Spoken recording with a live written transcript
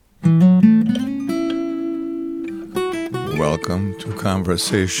welcome to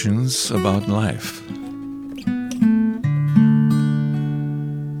Conversations About Life.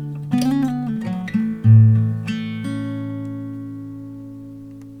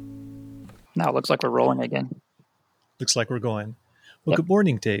 Now it looks like we're rolling again. Looks like we're going. Well, Yep. Good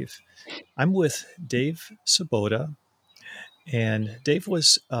morning, Dave. I'm with Dave Sobota, and Dave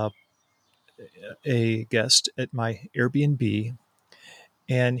was a guest at my Airbnb,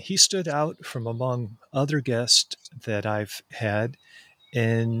 and he stood out from among other guests that I've had,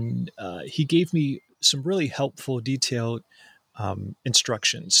 and he gave me some really helpful, detailed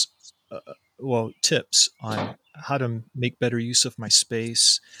instructions, tips on how to make better use of my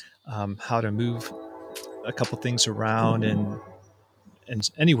space, how to move a couple things around, and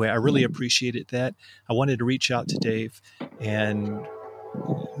anyway, I really appreciated that. I wanted to reach out to Dave and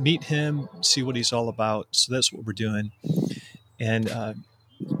meet him, see what he's all about. So that's what we're doing. And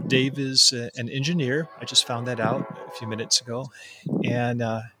Dave is an engineer. I just found that out a few minutes ago. And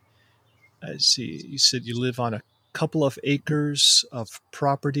let's see, you said you live on a couple of acres of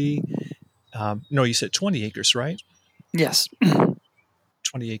property. No, you said 20 acres, right? Yes.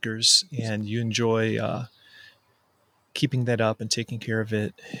 20 acres. And you enjoy keeping that up and taking care of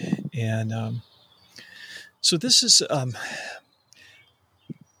it. And so this is,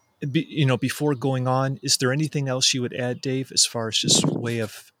 before going on, is there anything else you would add, Dave, as far as just way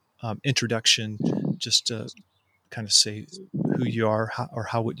of introduction, just to kind of say who you are, or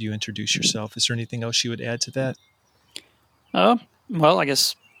how would you introduce yourself? Is there anything else you would add to that? Well, I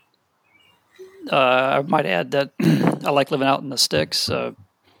guess I might add that I like living out in the sticks.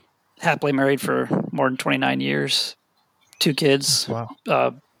 Happily married for more than 29 years. 2 kids.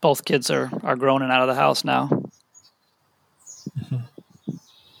 Wow. Both kids are grown and out of the house now. Mm-hmm.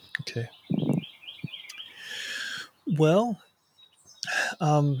 Okay. Well,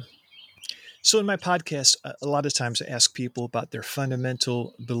 so in my podcast, a lot of times I ask people about their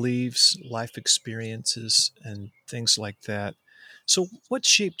fundamental beliefs, life experiences, and things like that. So what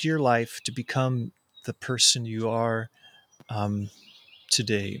shaped your life to become the person you are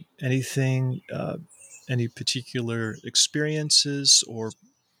today? Anything, any particular experiences or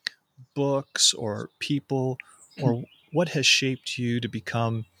books or people, or what has shaped you to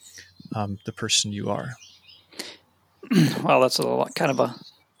become the person you are? Well, that's kind of a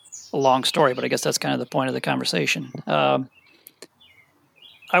long story, but I guess that's kind of the point of the conversation. You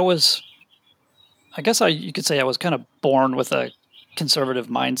could say I was kind of born with a conservative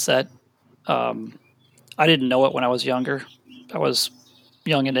mindset. I didn't know it when I was younger. I was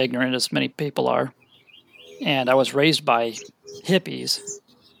young and ignorant, as many people are. And I was raised by hippies.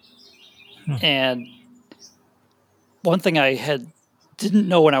 And one thing I didn't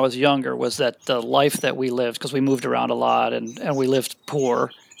know when I was younger was that the life that we lived, because we moved around a lot and we lived poor.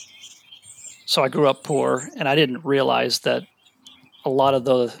 So I grew up poor, and I didn't realize that a lot of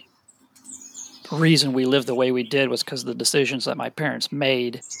the reason we lived the way we did was because of the decisions that my parents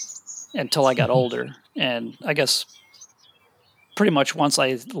made until I got older. And I guess pretty much once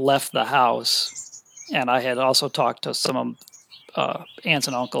I left the house, and I had also talked to some aunts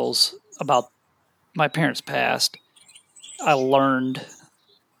and uncles about my parents' past, I learned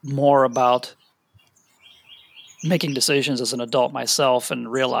more about making decisions as an adult myself,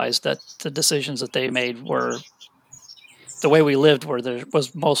 and realized that the decisions that they made were the way we lived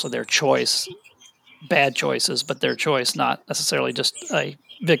was mostly their choice, bad choices, but their choice, not necessarily just a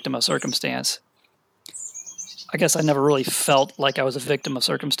victim of circumstance. I guess I never really felt like I was a victim of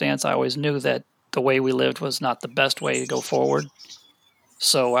circumstance. I always knew that the way we lived was not the best way to go forward.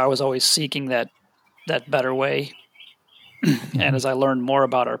 So I was always seeking that better way. And as I learned more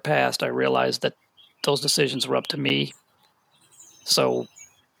about our past, I realized that those decisions were up to me. So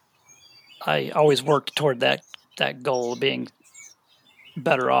I always worked toward that goal of being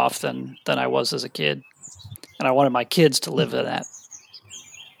better off than I was as a kid. And I wanted my kids to live in that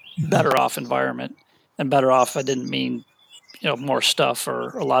better off environment. And better off, I didn't mean, more stuff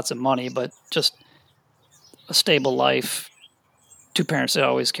or lots of money, but just a stable life, 2 parents that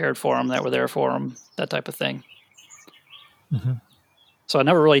always cared for them, that were there for them, that type of thing. Mm-hmm. So I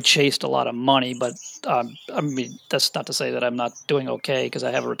never really chased a lot of money, but that's not to say that I'm not doing okay, because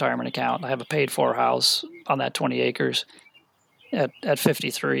I have a retirement account. I have a paid-for house on that 20 acres at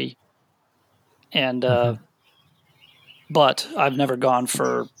 53. And but I've never gone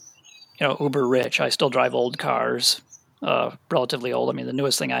for, uber rich. I still drive old cars, relatively old. I mean, the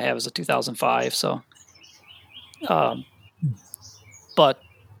newest thing I have is a 2005. So, but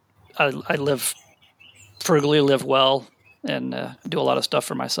I live frugally, live well, and do a lot of stuff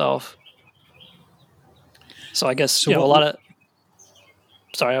for myself. So I guess, I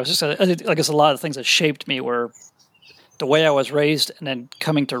guess a lot of things that shaped me were the way I was raised, and then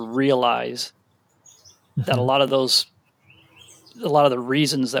coming to realize that a lot of the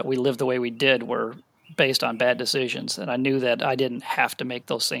reasons that we lived the way we did were based on bad decisions. And I knew that I didn't have to make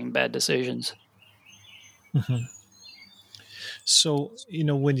those same bad decisions. Mm-hmm. So,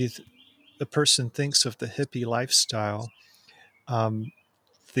 when a person thinks of the hippie lifestyle,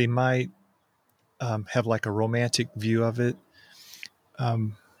 they might have like a romantic view of it.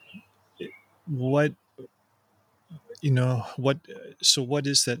 Um, what, what, so what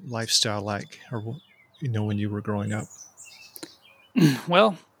is that lifestyle like? Or, when you were growing up?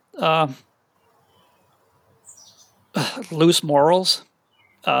 Well, loose morals,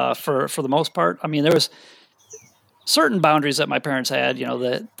 for the most part. I mean, there was certain boundaries that my parents had,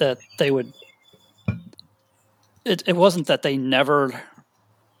 that they would. It wasn't that they never.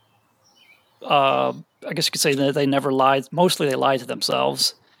 I guess you could say that they never lied. Mostly, they lied to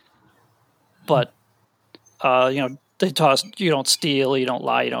themselves. But they taught us you don't steal, you don't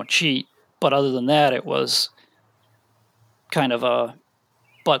lie, you don't cheat. But other than that, it was kind of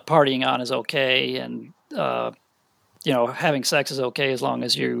but partying on is okay, and having sex is okay as long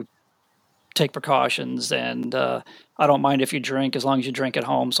as you take precautions, and I don't mind if you drink as long as you drink at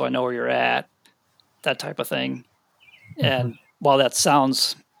home so I know where you're at, that type of thing. Mm-hmm. And while that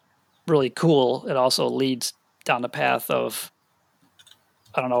sounds really cool, it also leads down the path of,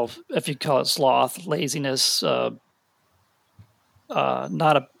 I don't know if you call it sloth, laziness, not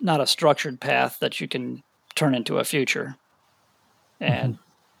a structured path that you can turn into a future. And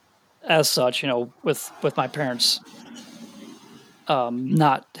as such, with my parents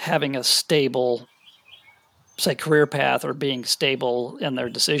not having a stable, say, career path or being stable in their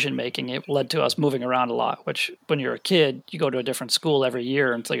decision making, it led to us moving around a lot. Which, when you're a kid, you go to a different school every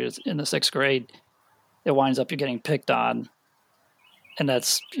year until you're in the 6th grade. It winds up you getting picked on, and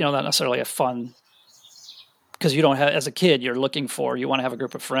that's not necessarily a fun, because you don't have, as a kid, you want to have a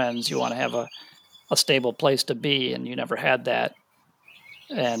group of friends, you want to have a stable place to be, and you never had that.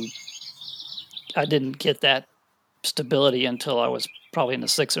 And I didn't get that stability until I was probably in the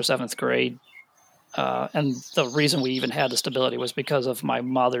 6th or 7th grade. And the reason we even had the stability was because of my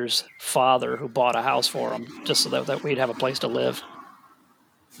mother's father, who bought a house for him just so that we'd have a place to live.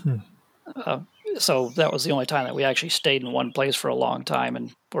 So that was the only time that we actually stayed in one place for a long time,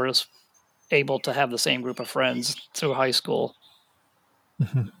 and were just able to have the same group of friends through high school.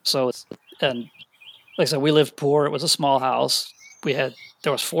 So, and like I said, we lived poor. It was a small house.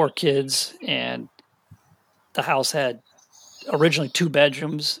 There was 4 kids, and the house had originally 2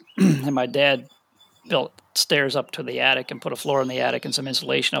 bedrooms, and my dad built stairs up to the attic and put a floor in the attic and some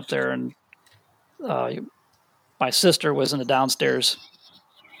insulation up there. And my sister was in the downstairs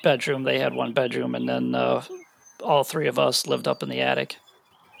bedroom. They had 1 bedroom, and then all 3 of us lived up in the attic.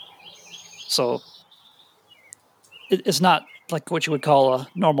 So it's not like what you would call a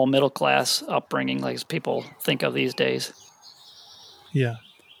normal middle class upbringing, like people think of these days. Yeah.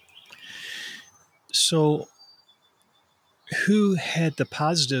 So, who had the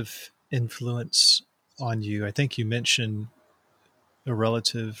positive influence on you? I think you mentioned a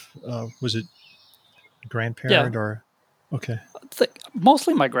relative. Was it grandparent or? Okay.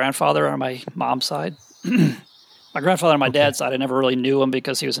 Mostly my grandfather on my mom's side. My grandfather on my dad's side, I never really knew him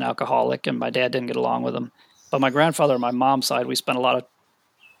because he was an alcoholic, and my dad didn't get along with him. But my grandfather on my mom's side, we spent a lot of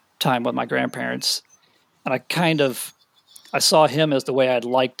time with my grandparents, and I saw him as the way I'd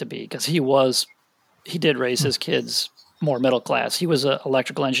like to be, because he did raise his kids more middle class. He was an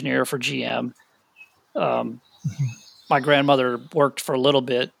electrical engineer for GM. My grandmother worked for a little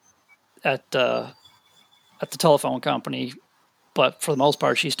bit at the telephone company, but for the most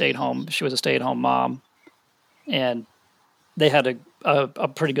part, she stayed home. She was a stay-at-home mom, and they had a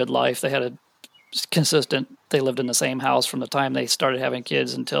pretty good life. They had they lived in the same house from the time they started having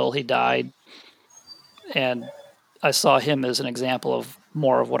kids until he died. And I saw him as an example of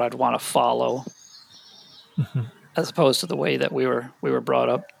more of what I'd want to follow, as opposed to the way that we were brought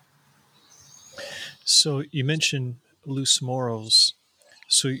up. So you mentioned loose morals.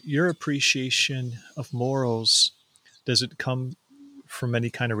 So your appreciation of morals, does it come from any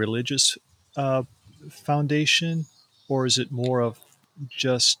kind of religious foundation, or is it more of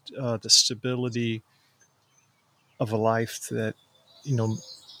just the stability of a life that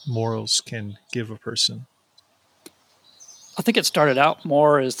morals can give a person? I think it started out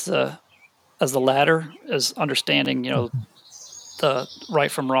more as the latter, as understanding the right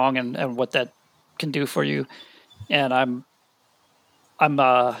from wrong, and what that can do for you. And I'm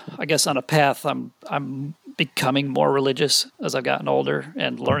I guess on a path. I'm becoming more religious as I've gotten older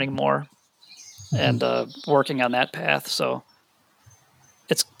and learning more, and working on that path. So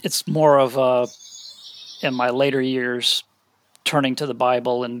it's more of in my later years, turning to the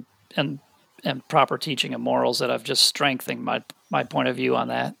Bible and proper teaching of morals, that I've just strengthened my point of view on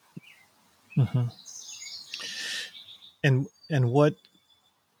that. Mm-hmm. And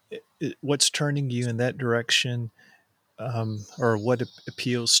what's turning you in that direction, or what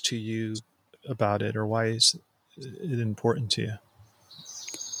appeals to you about it, or why is it important to you?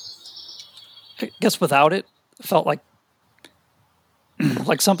 I guess without it, it felt like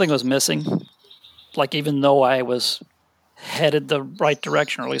something was missing. Like even though I was headed the right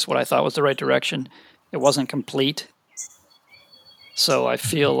direction, or at least what I thought was the right direction, it wasn't complete. So I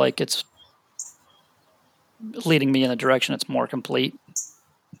feel like it's leading me in a direction that's more complete.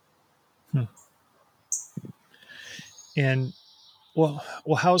 Hmm. And well,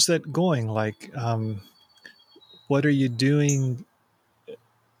 how's that going? Like, what are you doing,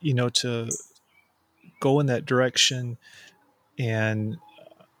 to go in that direction? And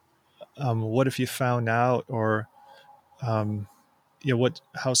what if you found out, or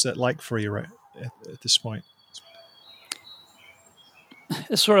how's that like for you right at this point?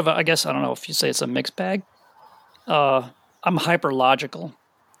 It's sort of, I guess, I don't know if you say it's a mixed bag. I'm hyper logical,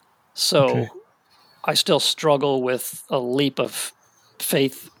 so Okay. I still struggle with a leap of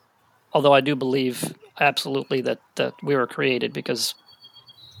faith. Although I do believe absolutely that we were created, because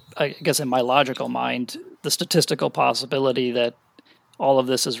I guess in my logical mind, the statistical possibility that all of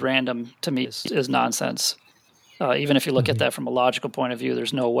this is random to me is nonsense. Even if you look at that from a logical point of view,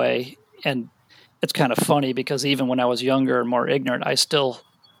 there's no way. And it's kind of funny because even when I was younger and more ignorant, I still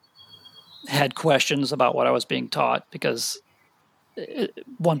had questions about what I was being taught. Because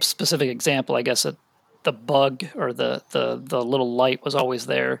one specific example, I guess, the bug or the little light was always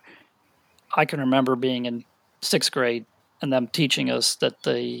there. I can remember being in 6th grade and them teaching us that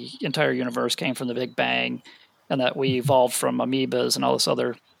the entire universe came from the Big Bang, and that we evolved from amoebas and all this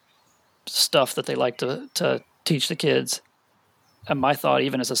other stuff that they like to teach the kids. And my thought,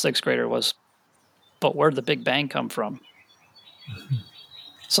 even as a 6th grader, was, but where'd the Big Bang come from?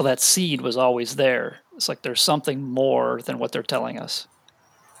 So that seed was always there. It's like there's something more than what they're telling us.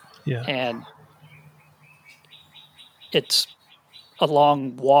 Yeah. And it's a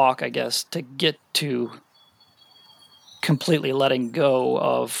long walk, I guess, to get to completely letting go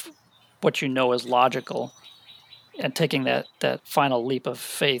of what you know is logical and taking that final leap of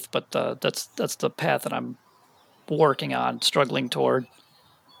faith. But that's the path that I'm working on, struggling toward.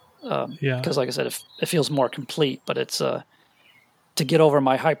 Yeah. Because, like I said, it feels more complete, but it's to get over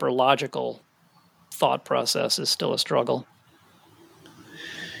my hyper logical thought process is still a struggle.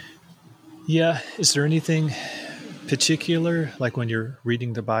 Yeah. Is there anything particular, like when you're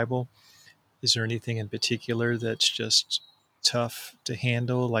reading the Bible, is there anything in particular that's just tough to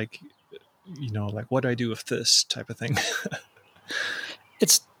handle? Like, like what do I do with this type of thing?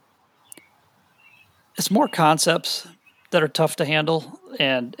 It's more concepts that are tough to handle,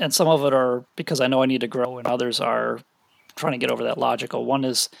 and some of it are because I know I need to grow, and others are trying to get over that logical. One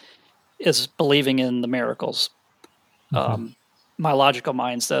is believing in the miracles. My logical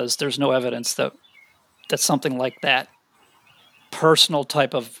mind says there's no evidence that something like that personal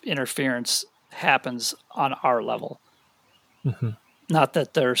type of interference happens on our level. Not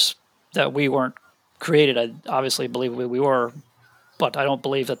that that we weren't created. I obviously believe we were, but I don't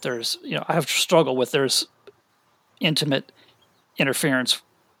believe that there's, I have struggled with there's intimate interference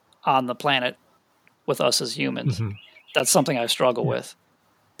on the planet with us as humans. That's something I struggle with.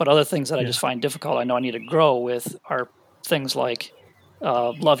 But other things that I just find difficult, I know I need to grow with, are things like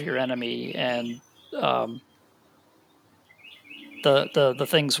love your enemy, and the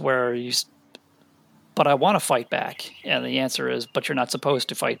things where but I want to fight back, and the answer is, but you're not supposed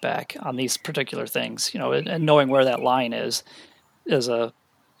to fight back on these particular things, and knowing where that line is a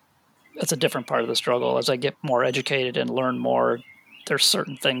different part of the struggle. As I get more educated and learn more, there's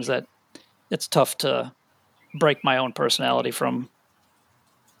certain things that it's tough to break my own personality from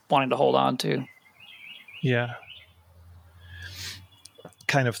wanting to hold on to. Yeah.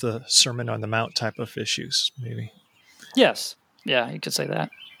 Kind of the Sermon on the Mount type of issues, maybe. Yes. Yeah, you could say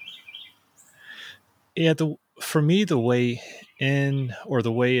that. Yeah. For me, the way in, or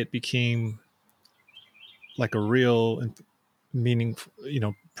the way it became like a real and meaningful,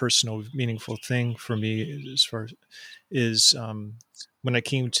 personal, meaningful thing for me, as far is when I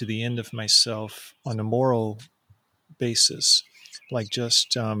came to the end of myself on a moral basis, like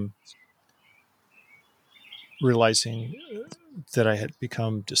just realizing that I had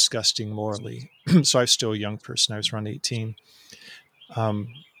become disgusting morally. So I was still a young person. I was around 18.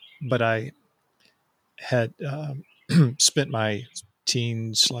 But I had spent my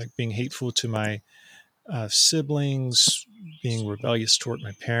teens like being hateful to my siblings, being rebellious toward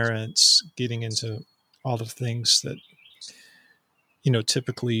my parents, getting into all the things that,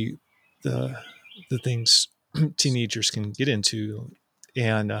 typically the things teenagers can get into,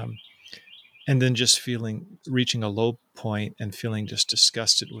 and then just reaching a low point and feeling just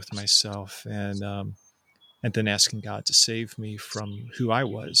disgusted with myself, and then asking God to save me from who I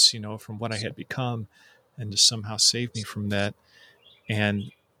was, from what I had become, and to somehow save me from that.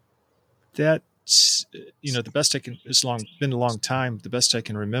 And that's, the best I can, been a long time, the best I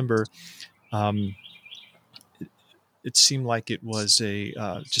can remember. Um, it seemed like it was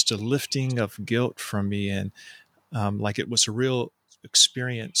just a lifting of guilt from me, and like it was a real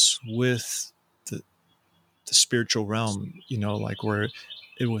experience with the, the spiritual realm, like where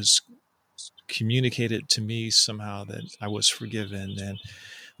it was communicated to me somehow that I was forgiven, and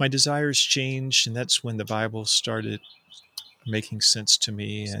my desires changed, and that's when the Bible started making sense to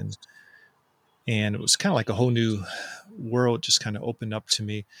me, and it was kind of like a whole new world just kind of opened up to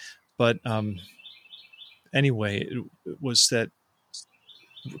me. But anyway, it was that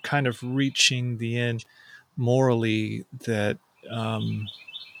kind of reaching the end morally that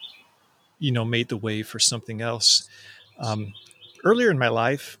made the way for something else. Um, Earlier in my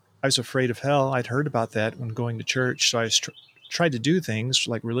life, I was afraid of hell. I'd heard about that when going to church, so I tried to do things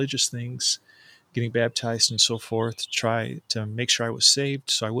like religious things, getting baptized and so forth, to try to make sure I was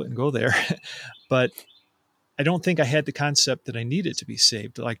saved so I wouldn't go there. But I don't think I had the concept that I needed to be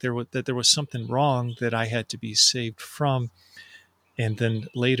saved, like there was something wrong that I had to be saved from. And then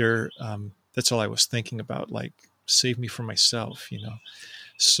later, that's all I was thinking about, like, save me from myself.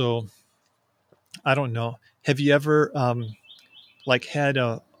 So I don't know. Have you ever like had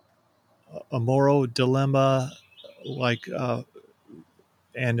a moral dilemma, like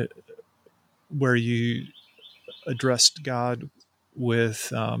and where you addressed God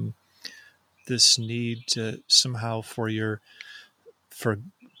with this need to somehow for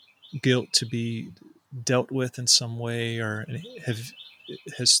guilt to be dealt with in some way, or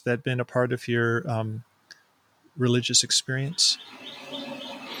has that been a part of your religious experience?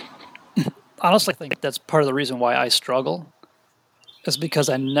 Honestly, I think that's part of the reason why I struggle, is because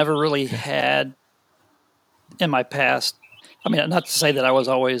I never really had in my past. I mean, not to say that I was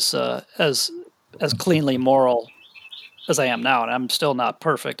always as cleanly moral as I am now, and I'm still not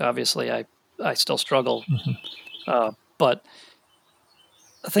perfect. Obviously, I still struggle, but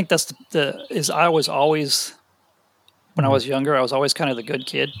I think that's I was always, when I was younger, I was always kind of the good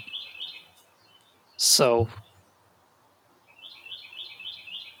kid. So,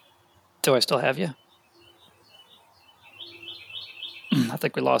 do I still have you? I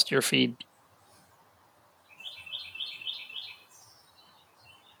think we lost your feed.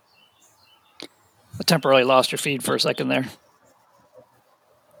 I temporarily lost your feed for a second there.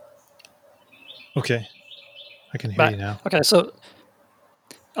 Okay, I can hear you now. Okay, so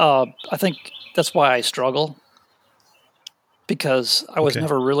I think that's why I struggle, because I was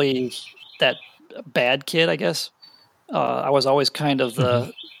never really that bad kid, I guess. I was always kind of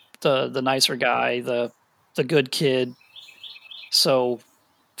the nicer guy, the good kid. So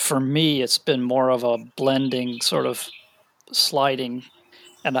for me, it's been more of a blending, sort of sliding.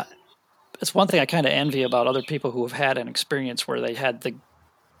 And it's one thing I kind of envy about other people who have had an experience where they had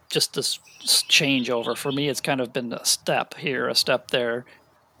just this changeover. For me, it's kind of been a step here, a step there.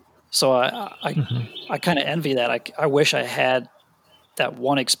 So I kind of envy that. I wish I had that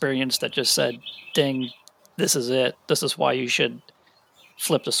one experience that just said, ding, this is it. This is why you should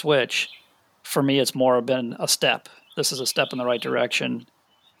flip the switch. For me, it's more been a step. This is a step in the right direction.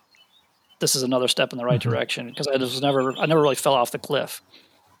 This is another step in the right direction, because I never really fell off the cliff.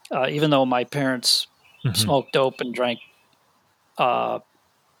 Even though my parents smoked dope and drank, and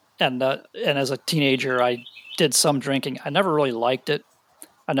as a teenager I did some drinking. I never really liked it.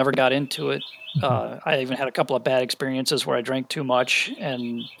 I never got into it. I even had a couple of bad experiences where I drank too much,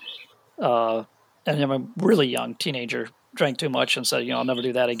 and I'm a really young teenager, drank too much and said, I'll never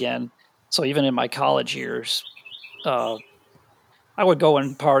do that again. So even in my college years, I would go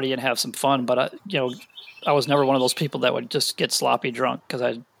and party and have some fun, but I was never one of those people that would just get sloppy drunk,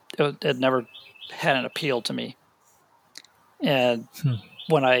 because it never had an appeal to me. And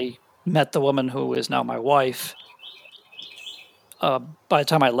when I met the woman who is now my wife, by the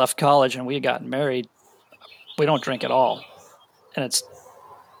time I left college and we had gotten married, we don't drink at all. And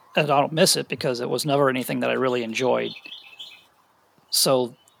I don't miss it, because it was never anything that I really enjoyed.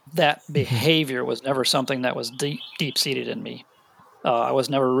 So that behavior was never something that was deep seated in me. I was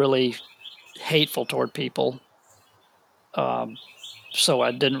never really hateful toward people. So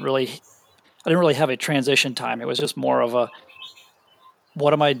I didn't really have a transition time. It was just more of a,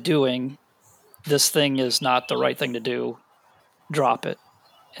 what am I doing? This thing is not the right thing to do. Drop it.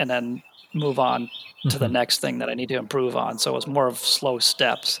 and then move on to the next thing that I need to improve on. So it's more of slow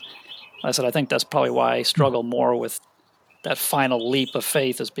steps. I said, I think that's probably why I struggle more with that final leap of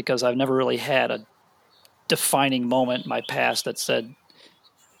faith, is because I've never really had a defining moment in my past that said,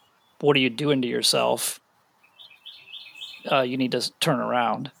 what are you doing to yourself? You need to turn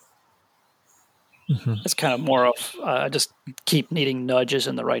around. It's kind of more of, I just keep needing nudges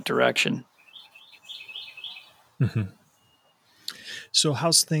in the right direction. So how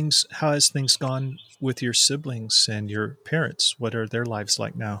has things gone with your siblings and your parents? What are their lives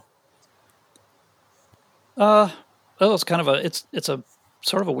like now? Well, it's kind of it's a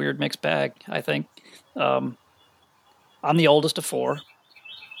sort of a weird mixed bag, I think. I'm the oldest of four.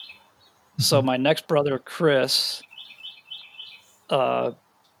 So my next brother, Chris,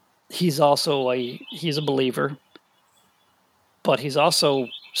 he's a believer, but he's also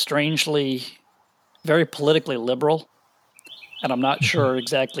strangely very politically liberal, and I'm not sure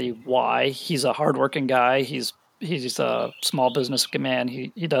exactly why. He's a hardworking guy. He's a small business man.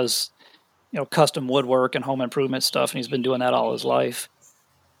 He does custom woodwork and home improvement stuff, and he's been doing that all his life.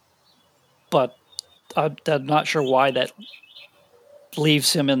 But I'm not sure why that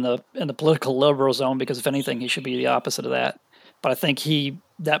leaves him in the political liberal zone, because if anything, he should be the opposite of that. But I think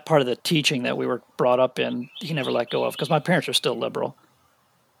that part of the teaching that we were brought up in, he never let go of, because my parents are still liberal.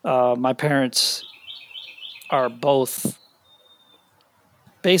 My parents are both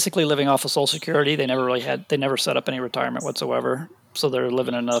basically living off of Social Security. They never set up any retirement whatsoever. So they're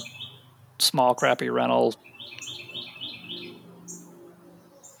living in a small, crappy rental.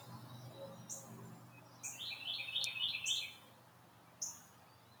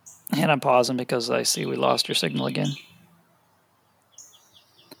 And I'm pausing because I see we lost your signal again.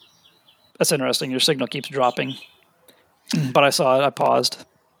 That's interesting. Your signal keeps dropping. But I saw it. I paused.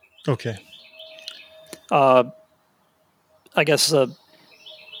 Okay. I guess, I'm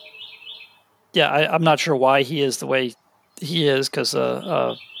not sure why he is the way he is, because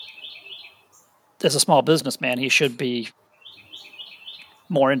as a small businessman, he should be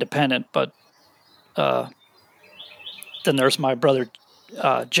more independent. But then there's my brother,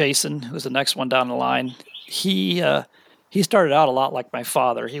 Jason, who's the next one down the line. He started out a lot like my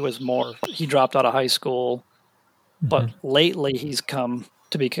father. He dropped out of high school, but lately he's come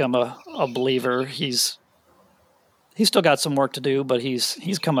to become a believer. He's still got some work to do, but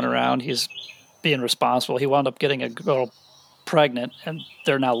he's coming around. He's being responsible. He wound up getting a girl pregnant, and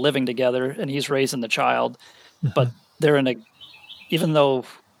they're now living together, and he's raising the child. But they're even though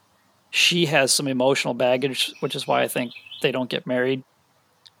she has some emotional baggage, which is why I think they don't get married,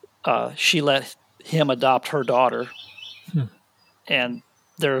 she let him adopt her daughter, and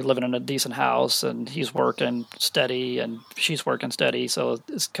they're living in a decent house, and he's working steady and she's working steady. So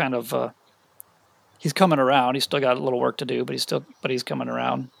it's kind of, he's coming around. He's still got a little work to do, but he's coming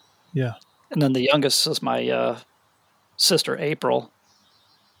around. Yeah. And then the youngest is my sister, April,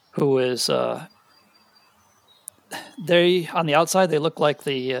 who is, they, on the outside, they look like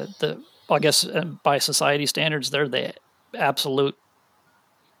I guess by society standards, they're the absolute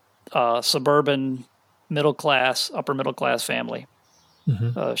suburban upper middle class family.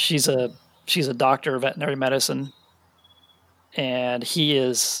 She's a doctor of veterinary medicine, and he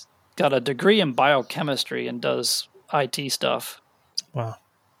is got a degree in biochemistry and does IT stuff. Wow.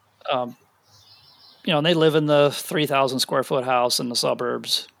 And they live in the 3,000 square foot house in the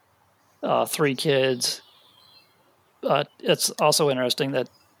suburbs, 3 kids. It's also interesting that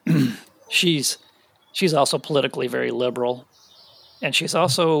she's also politically very liberal, and she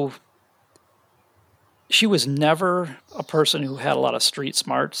was never a person who had a lot of street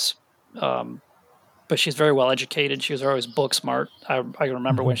smarts, but she's very well educated. She was always book smart. I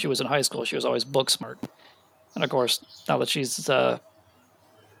remember when she was in high school, she was always book smart. And of course, now that she's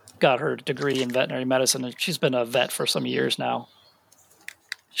got her degree in veterinary medicine, and she's been a vet for some years now,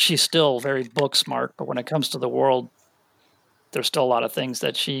 she's still very book smart. But when it comes to the world, there's still a lot of things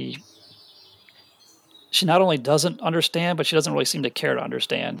that she not only doesn't understand, but she doesn't really seem to care to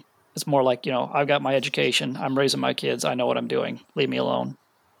understand. It's more like, I've got my education, I'm raising my kids, I know what I'm doing, leave me alone.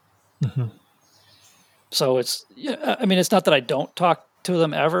 So it's not that I don't talk to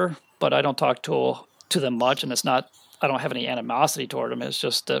them ever, but I don't talk to them much, and it's not, I don't have any animosity toward them. It's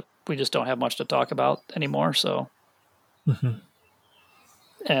just that we just don't have much to talk about anymore. So,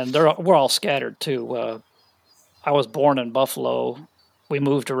 and we're all scattered too. I was born in Buffalo. We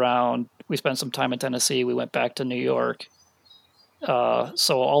moved around. We spent some time in Tennessee. We went back to New York.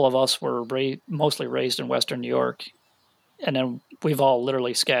 So all of us were mostly raised in Western New York, and then we've all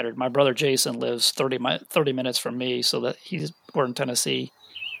literally scattered. My brother Jason lives 30 minutes from me, so that we're in Tennessee.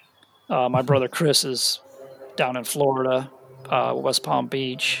 My brother Chris is down in Florida. West Palm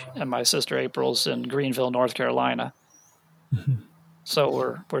Beach, and my sister April's in Greenville, North Carolina. Mm-hmm.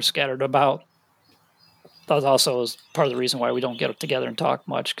 So we're scattered about. That also is part of the reason why we don't get together and talk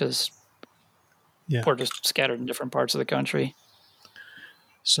much, because Yeah. we're just scattered in different parts of the country.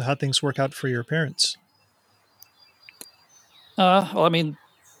 So how things work out for your parents? Well, I mean,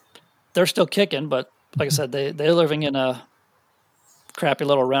 they're still kicking, but like I said, they're living in a crappy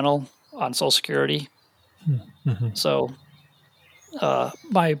little rental on Social Security. Mm-hmm. So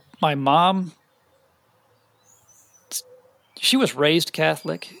my mom, she was raised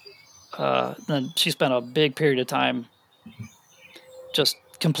Catholic. Then she spent a big period of time just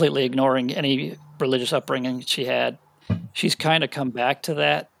completely ignoring any religious upbringing she had. She's kind of come back to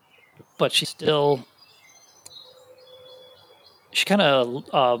that, but she kind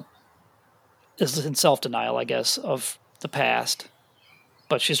of is in self denial, I guess, of the past.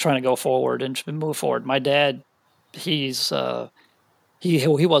 But she's trying to go forward and move forward. My dad, he's he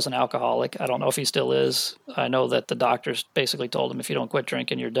was an alcoholic. I don't know if he still is. I know that the doctors basically told him, if you don't quit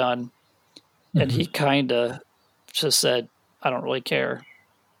drinking, you're done. And Mm-hmm. he kind of just said, I don't really care.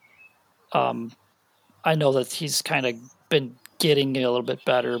 I know that he's kind of been getting a little bit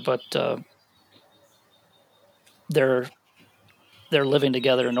better, but they're living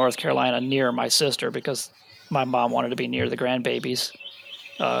together in North Carolina near my sister, because my mom wanted to be near the grandbabies,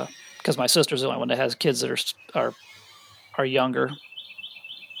 because my sister's the only one that has kids that are younger,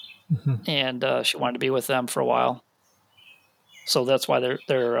 Mm-hmm. and she wanted to be with them for a while. So that's why they're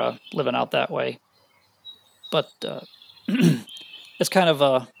living out that way. But it's kind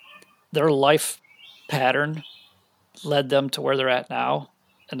of their life pattern led them to where they're at now,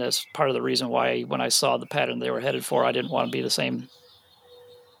 and that's part of the reason why, when I saw the pattern they were headed for, I didn't want to be the same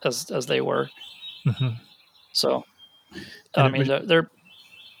as they were. Mm-hmm. So And I it mean, was,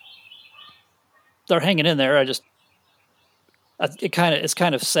 they're hanging in there. It's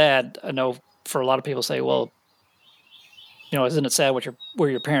kind of sad. I know for a lot of people say, well, isn't it sad where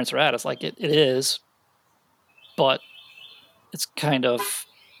your parents are at? It's like it is, but it's kind of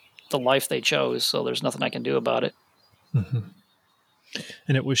the life they chose, so there's nothing I can do about it. mm-hmm.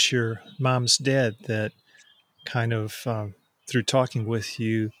 And it was your mom's dad that kind of, through talking with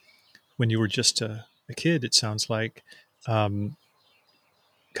you when you were just a kid, it sounds like, um,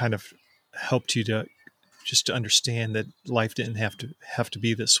 kind of helped you to just to understand that life didn't have to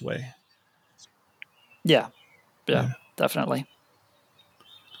be this way. Yeah, Yeah. definitely.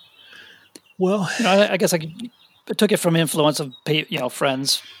 Well, I guess I took it from influence of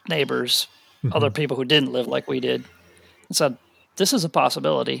friends, neighbors, mm-hmm. other people who didn't live like we did, and said, "This is a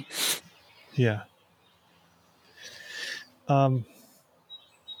possibility." Yeah. Um,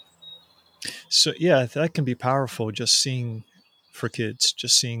 so yeah, that can be powerful. Just seeing for kids,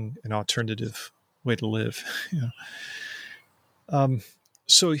 just seeing an alternative way to live. Yeah. Um,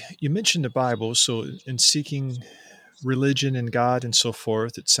 so you mentioned the Bible. So in seeking religion and God and so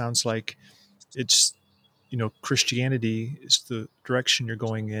forth, it sounds like it's Christianity is the direction you're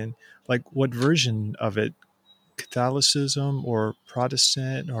going in. Like what version of it? Catholicism or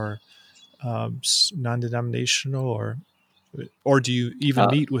Protestant or non-denominational, or do you even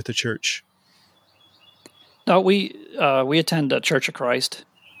Uh, meet with the church? no, we attend a Church of Christ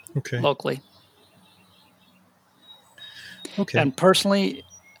Okay. locally, Okay. and personally,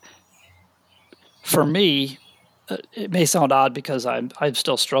 for me, it may sound odd because I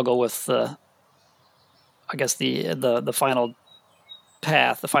still struggle with I guess the final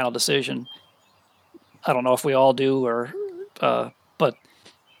path, the final decision. I don't know if we all do, or but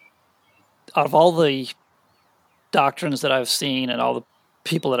out of all the doctrines that I've seen and all the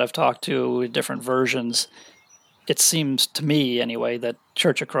people that I've talked to, different versions, it seems to me anyway that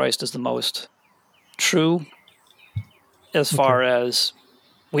Church of Christ is the most true, as Okay. far as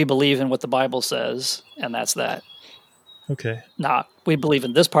we believe in what the Bible says, and that's that. Okay. Not we believe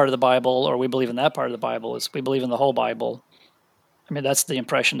in this part of the Bible or we believe in that part of the Bible. It's we believe in the whole Bible. I mean, that's the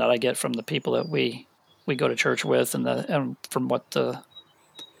impression that I get from the people that we go to church with, and from what the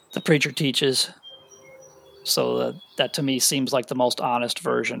preacher teaches. So that to me seems like the most honest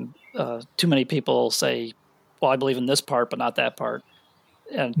version. Too many people say, "Well, I believe in this part, but not that part,"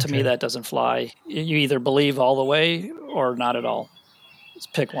 and to me Okay. that doesn't fly. You either believe all the way or not at all.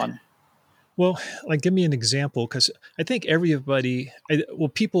 Just pick one. Well, like give me an example because I think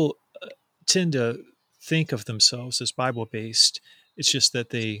people tend to think of themselves as Bible based. It's just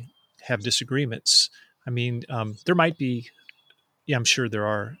that they have disagreements. I mean, there might be, yeah, I'm sure there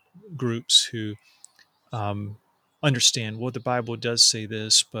are groups who um, understand, well, the Bible does say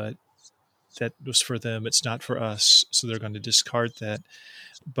this, but that was for them. It's not for us. So they're going to discard that.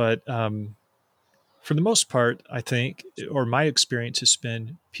 But for the most part, I think, or my experience has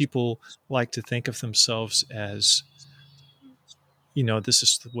been, people like to think of themselves as, this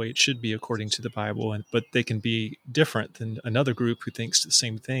is the way it should be according to the Bible, but they can be different than another group who thinks the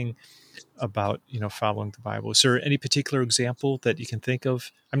same thing about following the Bible. Is there any particular example that you can think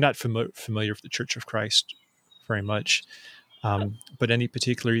of? I'm not familiar with the Church of Christ very much, but any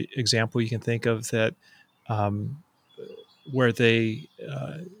particular example you can think of that um, where they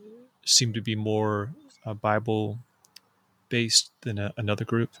seem to be more Bible based than another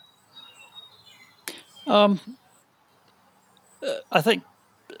group? I think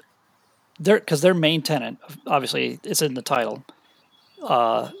because their main tenet, obviously, it's in the title,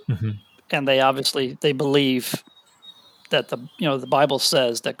 and they believe that the Bible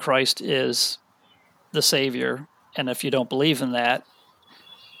says that Christ is the Savior, and if you don't believe in that,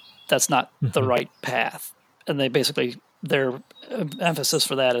 that's not the right path. And they basically, their emphasis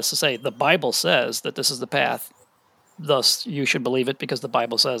for that is to say the Bible says that this is the path, thus you should believe it because the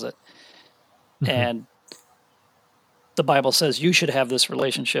Bible says it. And the Bible says you should have this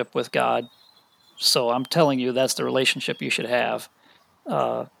relationship with God, so I'm telling you that's the relationship you should have.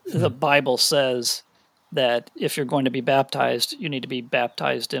 The Bible says that if you're going to be baptized, you need to be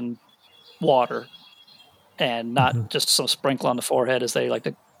baptized in water and not just some sprinkle on the forehead, as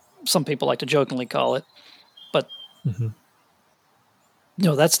some people like to jokingly call it. But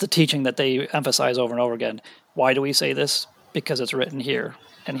that's the teaching that they emphasize over and over again. Why do we say this? Because it's written here,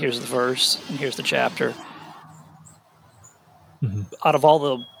 and here's the verse, and here's the chapter. Out of all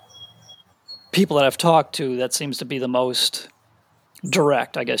the people that I've talked to, that seems to be the most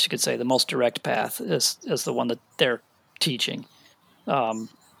direct, I guess you could say, the most direct path is the one that they're teaching.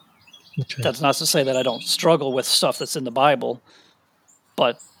 That's not to say that I don't struggle with stuff that's in the Bible,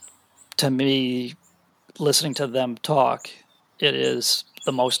 but to me, listening to them talk, it is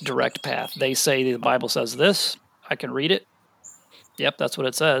the most direct path. They say the Bible says this, I can read it. Yep, that's what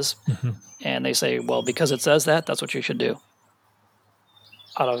it says. And they say, well, because it says that, that's what you should do.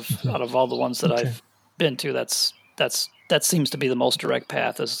 Out of all the ones that I've been to, that seems to be the most direct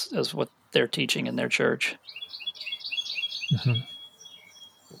path as what they're teaching in their church.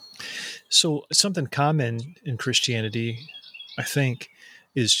 So something common in Christianity, I think,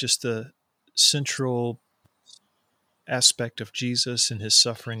 is just the central aspect of Jesus and his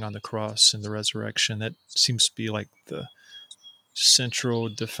suffering on the cross and the resurrection. That seems to be like the central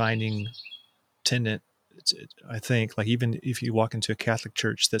defining tenet. I think, like, even if you walk into a Catholic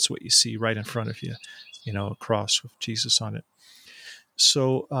church, that's what you see right in front of you, a cross with Jesus on it.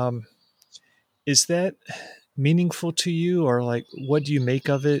 So is that meaningful to you, or like, what do you make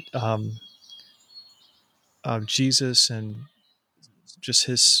of it? Jesus and just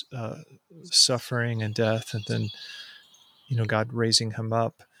his suffering and death, and then God raising him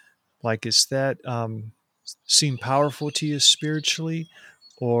up. Like, is that seem powerful to you spiritually,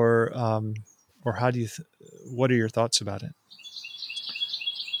 or how do you? What are your thoughts about it?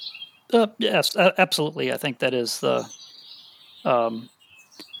 Yes, absolutely. I think that is the.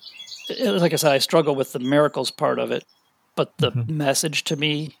 Like I said, I struggle with the miracles part of it, but the message to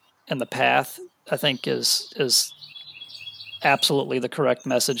me and the path, I think, is absolutely the correct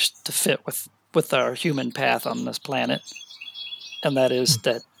message to fit with our human path on this planet, and that is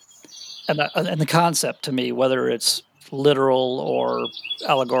that, and the concept to me, whether it's literal or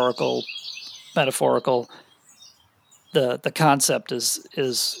allegorical, metaphorical, the concept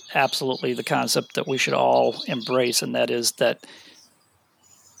is absolutely the concept that we should all embrace, and that is that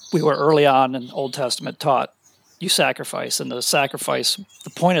we were early on in Old Testament taught you sacrifice, and the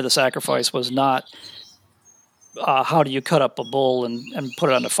point of the sacrifice was not how do you cut up a bull and put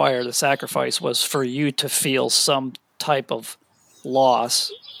it on the fire. The sacrifice was for you to feel some type of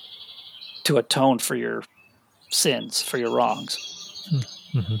loss to atone for your sins, for your wrongs.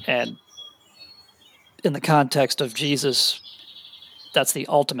 And in the context of Jesus, that's the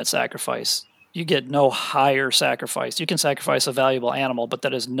ultimate sacrifice. You get no higher sacrifice. You can sacrifice a valuable animal, but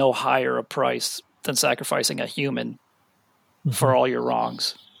that is no higher a price than sacrificing a human for all your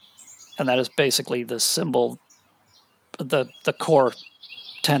wrongs. And that is basically the symbol, the core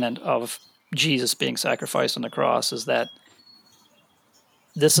tenet of Jesus being sacrificed on the cross, is that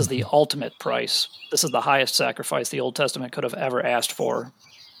this is the ultimate price. This is the highest sacrifice the Old Testament could have ever asked for.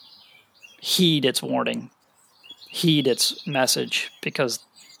 Heed its warning. Heed its message, because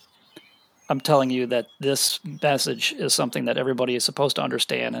I'm telling you that this message is something that everybody is supposed to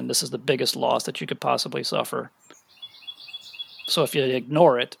understand, and this is the biggest loss that you could possibly suffer. So if you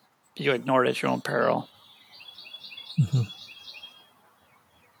ignore it at your own peril.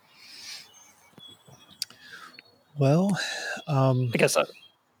 Well, I guess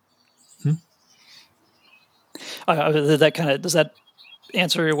Does that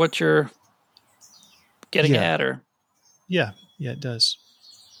answer what you're getting Yeah. at, or? Yeah, it does.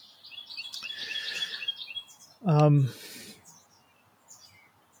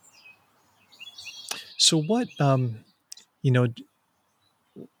 So what, you know,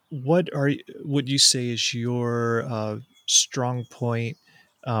 would you say is your strong point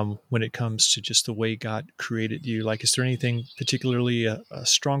when it comes to just the way God created you? Like, is there anything particularly a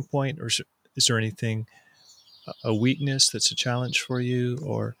strong point, or is there anything a weakness that's a challenge for you?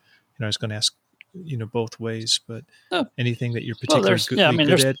 Or, I was going to ask, both ways, but Oh, anything that you're well, particularly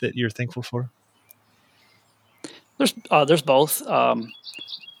good at that you're thankful for? there's both.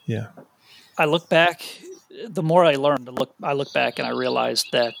 Yeah. I look back. The more I learn, I look back and I realized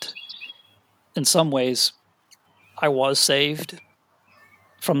that in some ways I was saved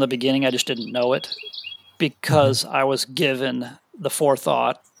from the beginning. I just didn't know it because I was given the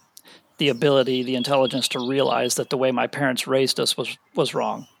forethought, the ability, the intelligence to realize that the way my parents raised us was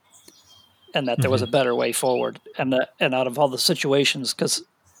wrong, and that there was a better way forward. And out of all the situations, because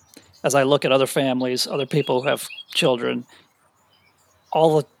as I look at other families, other people who have children,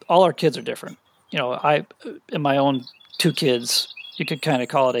 all our kids are different. In my own two kids, you could kind of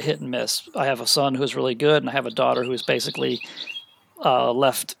call it a hit and miss. I have a son who's really good, and I have a daughter who's basically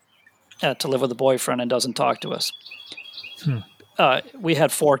left to live with a boyfriend and doesn't talk to us. We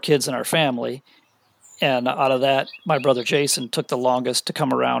had 4 kids in our family, and out of that, my brother Jason took the longest to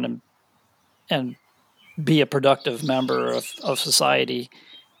come around and be a productive member of society.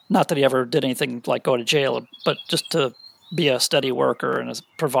 Not that he ever did anything like go to jail, but just to be a steady worker and a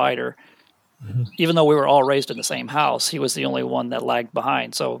provider. Even though we were all raised in the same house, he was the only one that lagged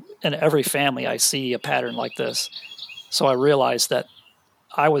behind. So in every family, I see a pattern like this. So I realized that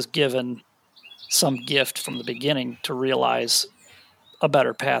I was given some gift from the beginning to realize a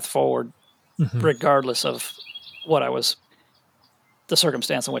better path forward, regardless of the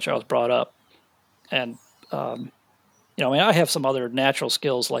circumstance in which I was brought up. And, I have some other natural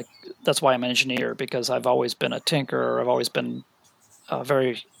skills, like that's why I'm an engineer, because I've always been a tinkerer. I've always been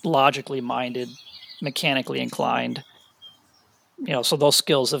very logically minded, mechanically inclined. So those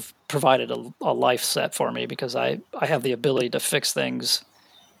skills have provided a life set for me because I have the ability to fix things.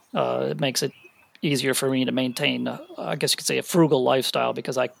 It makes it easier for me to maintain, I guess you could say, a frugal lifestyle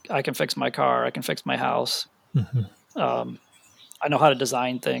because I can fix my car, I can fix my house. I know how to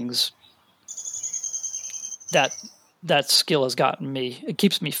design things. That skill has gotten me. It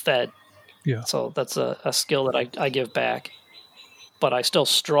keeps me fed. Yeah. So that's a skill that I give back. But I still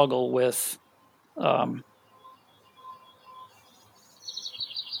struggle with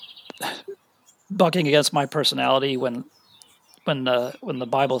bucking against my personality when the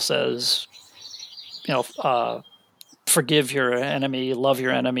Bible says, forgive your enemy, love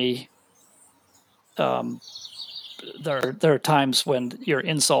your enemy. There are times when you're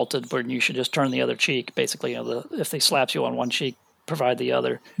insulted when you should just turn the other cheek. Basically, if they slaps you on one cheek, provide the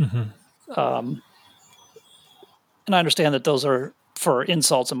other. And I understand that those are for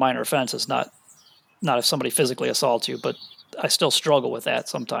insults and minor offenses, not if somebody physically assaults you. But I still struggle with that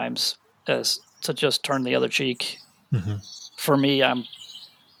sometimes, as to just turn the other cheek. For me, I'm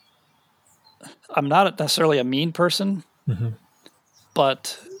not necessarily a mean person,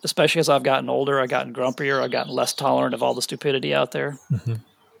 but especially as I've gotten older, I've gotten grumpier, I've gotten less tolerant of all the stupidity out there.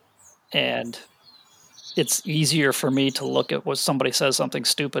 And it's easier for me to look at what somebody says something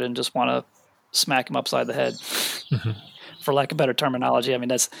stupid and just want to smack them upside the head, for lack of better terminology. I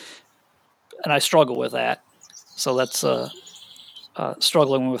mean, and I struggle with that. So that's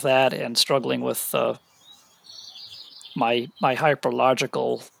struggling with that and struggling with my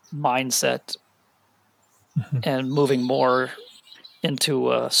hyperlogical mindset and moving more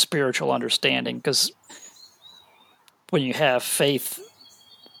into a spiritual understanding, because when you have faith,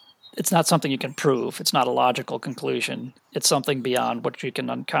 it's not something you can prove. It's not a logical conclusion. It's something beyond what you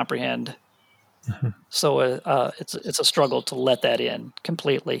can comprehend. So it's a struggle to let that in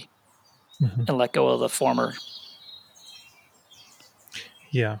completely and let go of the former.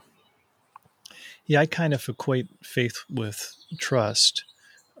 Yeah. I kind of equate faith with trust.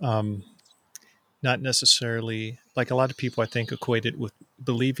 Not necessarily, like a lot of people, I think, equate it with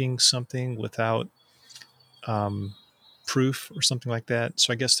believing something without proof or something like that.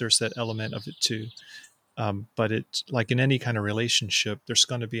 So I guess there's that element of it too. But it's like in any kind of relationship, there's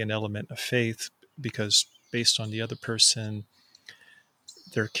going to be an element of faith because based on the other person,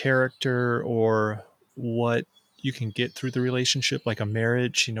 their character, or what you can get through the relationship, like a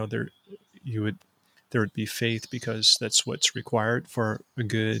marriage, there would be faith because that's what's required for a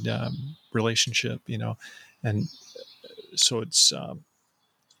good relationship, and so it's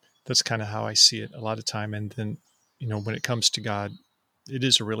that's kind of how I see it a lot of time. And then when it comes to God, it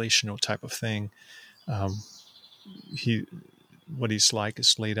is a relational type of thing. Um, what he's like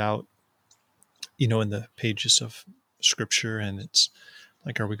is laid out, in the pages of Scripture, and it's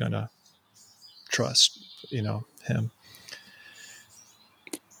like, are we going to trust, him?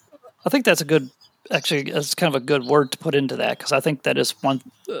 I think that's that's kind of a good word to put into that, because I think that is one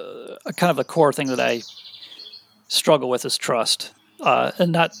kind of the core thing that I struggle with is trust,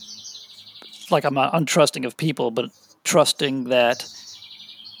 and not like I'm not untrusting of people, but trusting that,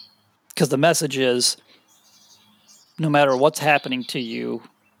 because the message is, no matter what's happening to you,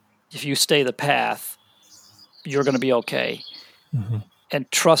 if you stay the path, you're going to be okay. Mm-hmm.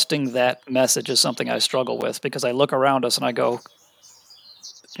 And trusting that message is something I struggle with, because I look around us and I go,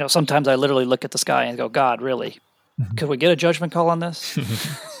 sometimes I literally look at the sky and go, God, really? Mm-hmm. Could we get a judgment call on this?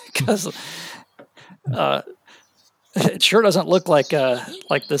 Because it sure doesn't look like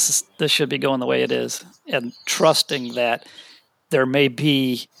this should be going the way it is. And trusting that there may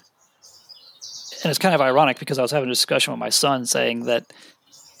be, and it's kind of ironic because I was having a discussion with my son saying that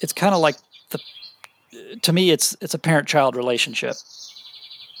it's kind of like to me, it's a parent-child relationship,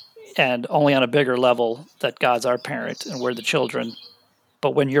 and only on a bigger level that God's our parent and we're the children.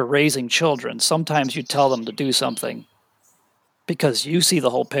 But when you're raising children, sometimes you tell them to do something because you see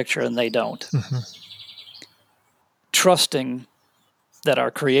the whole picture and they don't. Mm-hmm. Trusting that our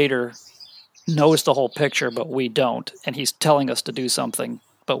Creator knows the whole picture, but we don't, and He's telling us to do something,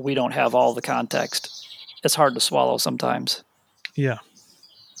 but we don't have all the context. It's hard to swallow sometimes. Yeah.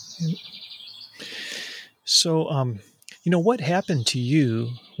 So, what happened to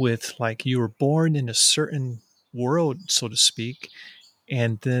you with, like, you were born in a certain world, so to speak,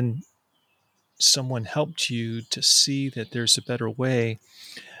 and then someone helped you to see that there's a better way?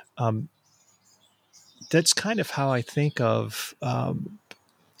 That's kind of how I think of,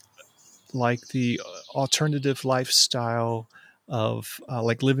 like, the alternative lifestyle of,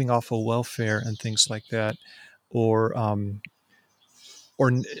 like, living off of welfare and things like that, or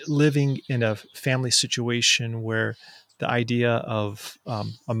living in a family situation where the idea of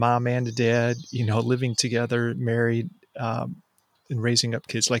a mom and a dad, living together, married, and raising up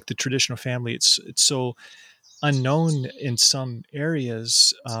kids, like the traditional family, it's so unknown in some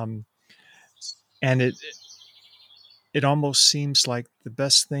areas, and it almost seems like the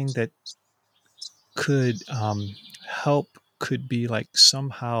best thing that could help could be, like,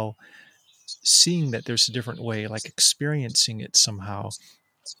 somehow seeing that there's a different way, like experiencing it somehow.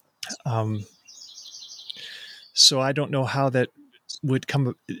 Um, so I don't know how that would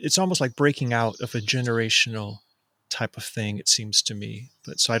come. It's almost like breaking out of a generational type of thing, it seems to me.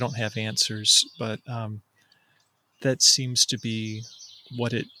 But so I don't have answers, but that seems to be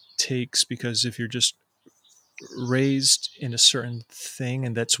what it takes, because if you're just raised in a certain thing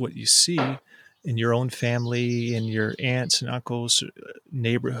and that's what you see in your own family and your aunts and uncles,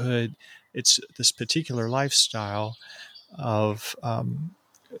 neighborhood, it's this particular lifestyle of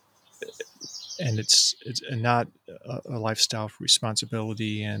and it's not a lifestyle of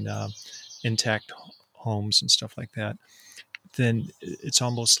responsibility and intact homes and stuff like that, then it's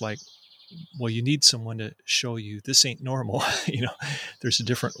almost like, well, you need someone to show you this ain't normal. There's a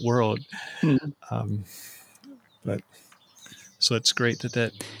different world. Mm-hmm. But so it's great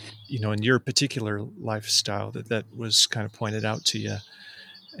that in your particular lifestyle that was kind of pointed out to you,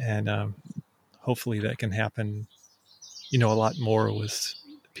 and hopefully that can happen a lot more with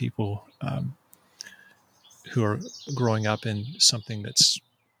people who are growing up in something that's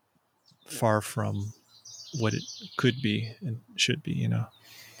far from what it could be and should be.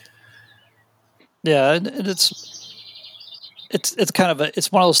 Yeah, and it's kind of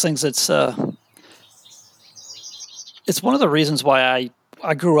it's one of those things that's it's one of the reasons why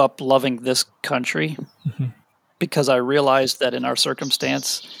I grew up loving this country, Mm-hmm. because I realized that in our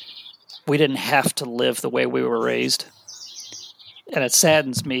circumstance, we didn't have to live the way we were raised. And it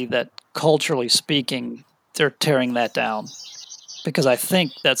saddens me that, culturally speaking, they're tearing that down, because I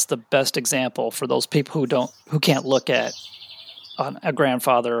think that's the best example for those people who can't look at a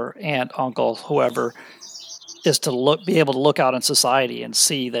grandfather, aunt, uncle, whoever, is to be able to look out in society and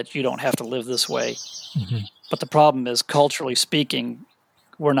see that you don't have to live this way. Mm-hmm. But the problem is, culturally speaking,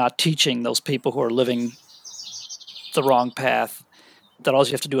 we're not teaching those people who are living the wrong path that all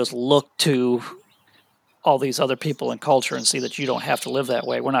you have to do is look to all these other people in culture and see that you don't have to live that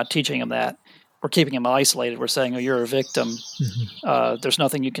way. We're not teaching them that. We're keeping them isolated. We're saying, oh, you're a victim. Mm-hmm. There's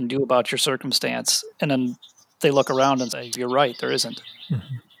nothing you can do about your circumstance. And then they look around and say, you're right, there isn't.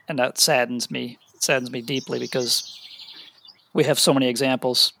 Mm-hmm. And that saddens me. It saddens me deeply, because we have so many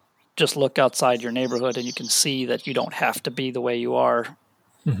examples. Just look outside your neighborhood and you can see that you don't have to be the way you are.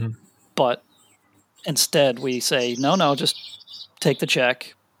 Mm-hmm. But instead we say, no, just take the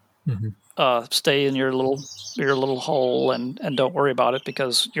check, stay in your little hole and don't worry about it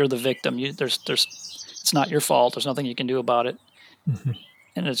because you're the victim. It's not your fault. There's nothing you can do about it.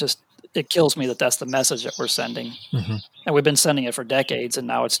 And it kills me that that's the message that we're sending. And we've been sending it for decades, and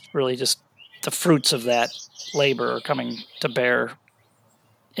now it's really just the fruits of that labor are coming to bear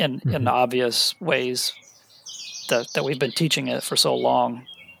in obvious ways that we've been teaching it for so long,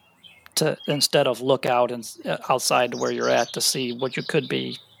 to instead of look out and outside to where you're at to see what you could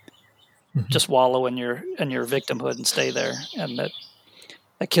be, just wallow in your victimhood and stay there. And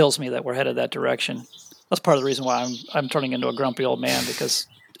that kills me that we're headed that direction. That's part of the reason why I'm turning into a grumpy old man, because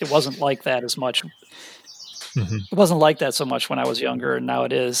it wasn't like that as much. It wasn't like that so much when I was younger, and now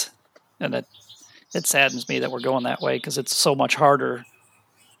it is. And it saddens me that we're going that way, because it's so much harder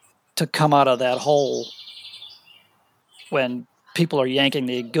to come out of that hole when people are yanking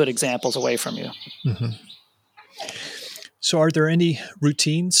the good examples away from you. So are there any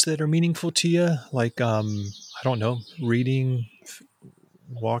routines that are meaningful to you? Like, I don't know, reading,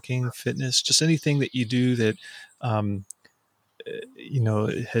 walking, fitness, just anything that you do that,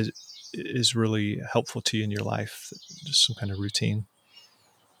 is really helpful to you in your life, just some kind of routine?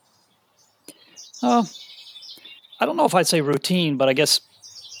 I don't know if I'd say routine, but I guess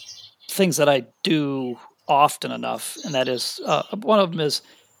things that I do often enough, and that is, one of them is,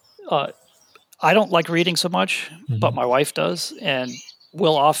 I don't like reading so much, but my wife does, and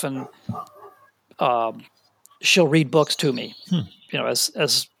we'll often, she'll read books to me,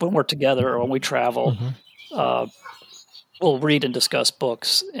 as when we're together or when we travel, we'll read and discuss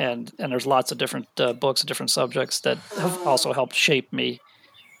books, and there's lots of different books and different subjects that have also helped shape me,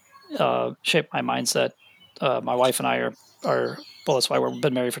 shape my mindset. My wife and I are well, that's why we've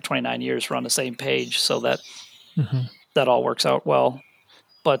been married for 29 years. We're on the same page, so that that all works out well.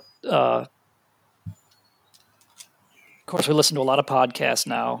 But of course, we listen to a lot of podcasts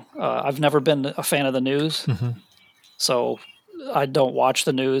now. I've never been a fan of the news, so I don't watch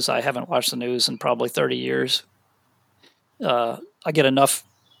the news. I haven't watched the news in probably 30 years. I get enough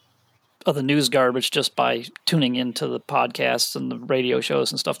of the news garbage just by tuning into the podcasts and the radio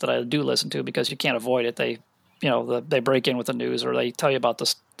shows and stuff that I do listen to, because you can't avoid it. They break in with the news, or they tell you about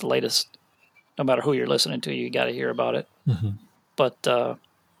the latest. No matter who you're listening to, you got to hear about it. But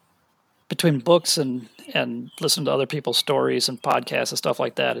between books and listening to other people's stories and podcasts and stuff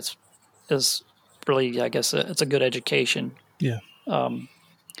like that, is really, I guess, it's a good education. Yeah.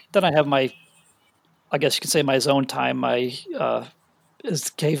 Then I have I guess you could say, my zone time. As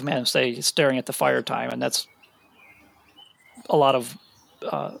the caveman say, staring at the fire time, and that's a lot of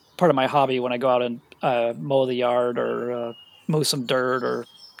part of my hobby when I go out and mow the yard, or move some dirt, or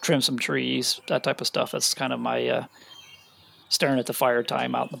trim some trees, that type of stuff. That's kind of my staring at the fire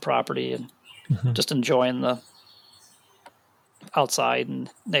time out in the property, and just enjoying the outside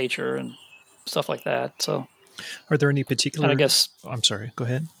and nature and stuff like that. So, are there any particular? And I guess I'm sorry. Go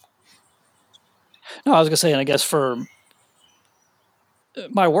ahead. No, I was gonna say, and I guess for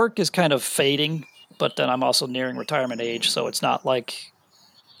my work is kind of fading, but then I'm also nearing retirement age, so it's not like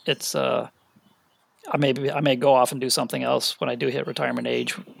it's. I may go off and do something else when I do hit retirement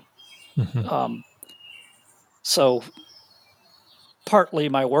age. So partly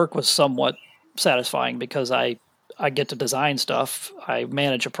my work was somewhat satisfying, because I get to design stuff. I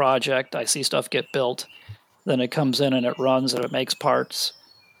manage a project. I see stuff get built. Then it comes in and it runs and it makes parts.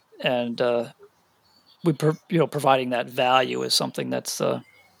 And providing that value is something that's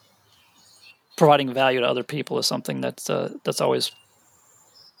providing value to other people is something that's always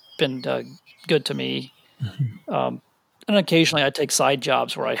been good to me. And occasionally I take side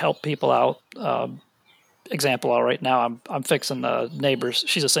jobs where I help people out. Example, right now I'm fixing the neighbor's.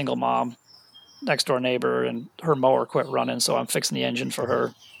 She's a single mom, next door neighbor, and her mower quit running, so I'm fixing the engine for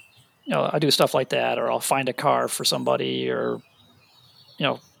her. I do stuff like that, or I'll find a car for somebody, or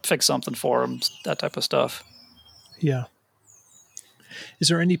fix something for them, that type of stuff. Yeah. Is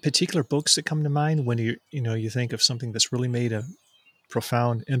there any particular books that come to mind when you think of something that's really made a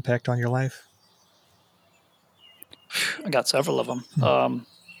profound impact on your life? I got several of them.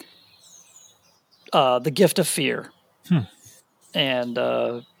 The Gift of Fear. And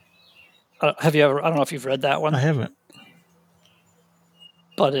have you ever? I don't know if you've read that one. I haven't.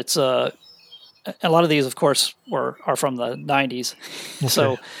 But it's a lot of these, of course, are from the 90s,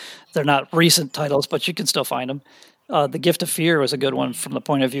 so they're not recent titles, but you can still find them. The Gift of Fear was a good one from the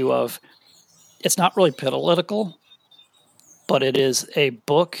point of view of, it's not really political, but it is a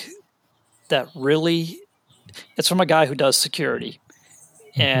book that really, it's from a guy who does security,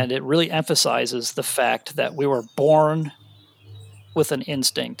 and it really emphasizes the fact that we were born with an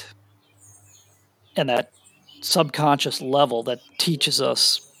instinct. and that subconscious level that teaches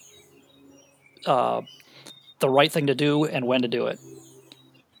us the right thing to do and when to do it.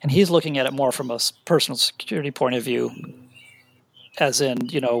 And he's looking at it more from a personal security point of view, as in,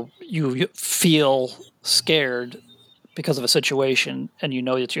 you feel scared because of a situation and you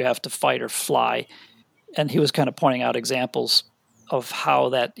know that you have to fight or fly. And he was kind of pointing out examples of how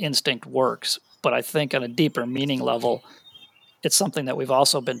that instinct works. But I think on a deeper meaning level, it's something that we've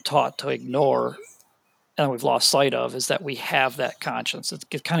also been taught to ignore and we've lost sight of, is that we have that conscience.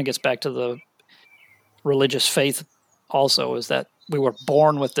 It kind of gets back to the religious faith also, is that we were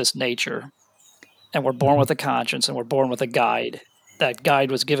born with this nature and we're born with a conscience and we're born with a guide. That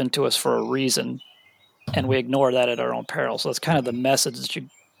guide was given to us for a reason, and we ignore that at our own peril. So that's kind of the message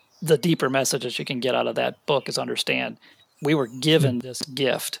the deeper message that you can get out of that book is understand we were given this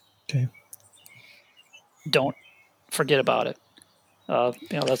gift. Okay. Don't forget about it.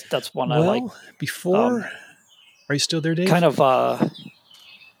 That's one I like. Well, before, are you still there, Dave? Kind of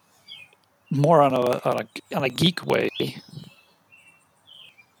more on a geek way.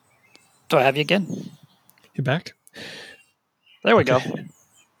 Do I have you again? You back? There we go.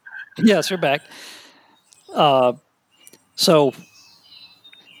 Yes, you're back. So,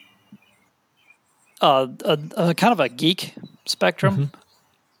 kind of a geek spectrum. Mm-hmm.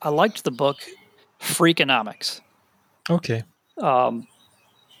 I liked the book Freakonomics. Okay.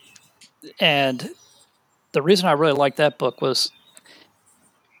 And the reason I really liked that book was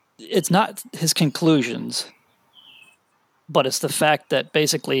it's not his conclusions, but it's the fact that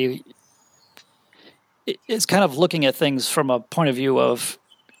basically it's kind of looking at things from a point of view of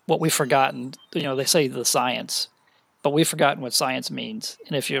what we've forgotten. They say the science, but we've forgotten what science means.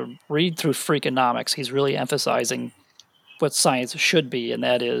 And if you read through Freakonomics, he's really emphasizing what science should be, and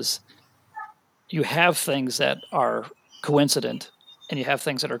that is you have things that are coincident and you have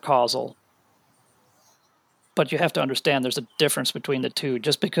things that are causal. But you have to understand there's a difference between the two.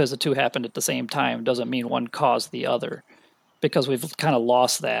 Just because the two happened at the same time doesn't mean one caused the other, because we've kind of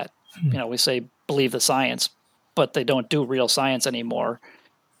lost that. We say believe the science, but they don't do real science anymore.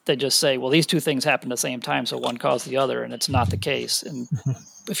 They just say, well, these two things happened at the same time, so one caused the other, and it's not the case. And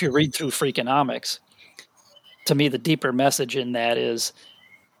if you read through Freakonomics, to me, the deeper message in that is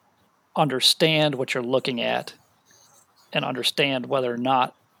understand what you're looking at and understand whether or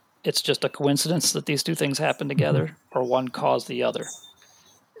not it's just a coincidence that these two things happen together or one caused the other.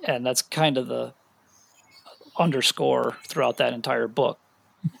 And that's kind of the underscore throughout that entire book,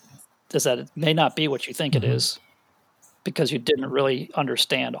 is that it may not be what you think it is because you didn't really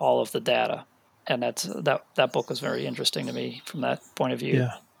understand all of the data. And that book was very interesting to me from that point of view.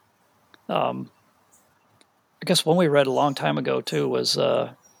 Yeah. I guess one we read a long time ago too was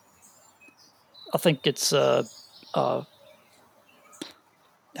I think it's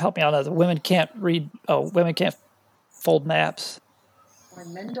help me out. The women can't read. Women can't fold maps. Why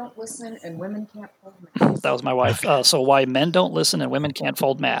men don't listen and women can't fold maps. That was my wife. So why men don't listen and women can't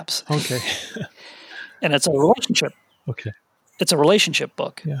fold maps. Okay. And it's a relationship. Okay. It's a relationship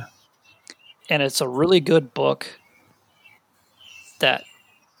book. Yeah. And it's a really good book that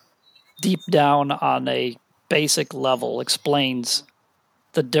deep down on a basic level explains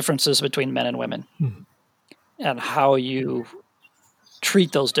the differences between men and women and how you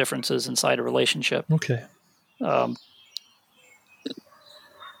treat those differences inside a relationship. Okay.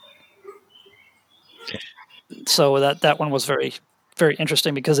 So that one was very, very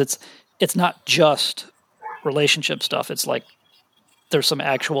interesting because it's not just relationship stuff. It's like there's some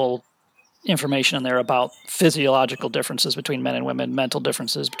actual information in there about physiological differences between men and women, mental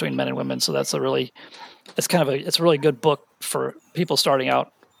differences between men and women. So it's a really good book for people starting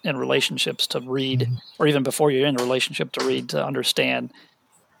out in relationships to read, or even before you're in a relationship to read, to understand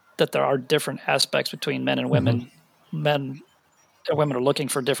that there are different aspects between men and women. Men and women are looking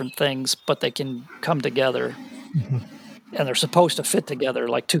for different things, but they can come together and they're supposed to fit together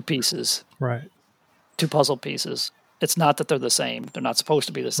like two pieces, Right. two puzzle pieces. It's not that they're the same. They're not supposed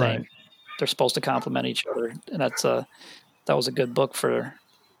to be the same. Right. They're supposed to complement each other. And that was a good book for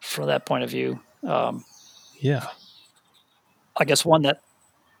that point of view. Yeah. I guess one that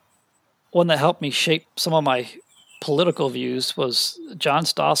helped me shape some of my political views was John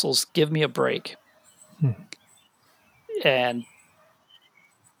Stossel's Give Me a Break. And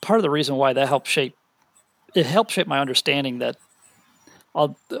part of the reason why that helped shape my understanding that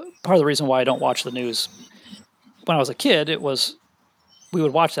part of the reason why I don't watch the news. When I was a kid, we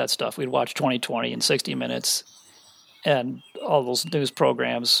would watch that stuff. We'd watch 2020 and 60 Minutes and all those news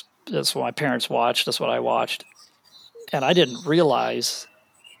programs. That's what my parents watched. That's what I watched. And I didn't realize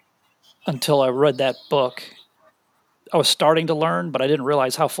until I read that book. I was starting to learn, but I didn't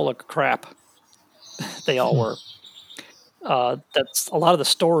realize how full of crap They all were. That's a lot of the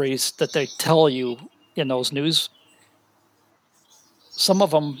stories that they tell you in those news. Some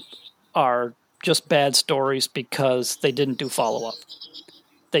of them are just bad stories because they didn't do follow-up.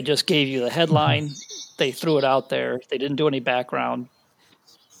 They just gave you the headline. They threw it out there. They didn't do any background,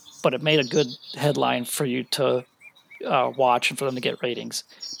 but it made a good headline for you to watch and for them to get ratings.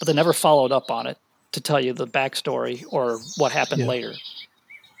 But they never followed up on it to tell you the backstory or what happened later.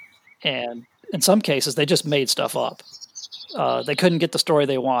 And in some cases, they just made stuff up. They couldn't get the story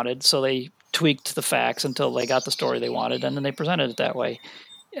they wanted, so they tweaked the facts until they got the story they wanted, and then they presented it that way.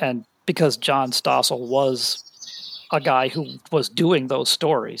 And because John Stossel was a guy who was doing those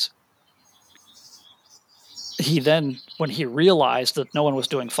stories, he then, when he realized that no one was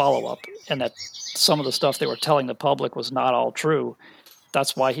doing follow-up and that some of the stuff they were telling the public was not all true,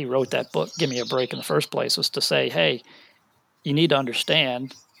 that's why he wrote that book, Give Me a Break, in the first place, was to say, hey, you need to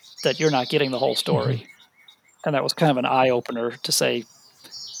understand that you're not getting the whole story. And that was kind of an eye-opener to say,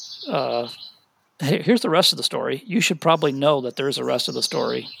 hey, here's the rest of the story. You should probably know that there's a rest of the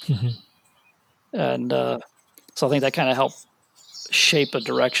story. And so I think that kind of helped shape a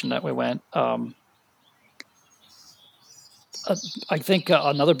direction that we went. I think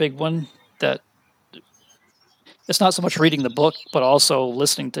another big one that it's not so much reading the book, but also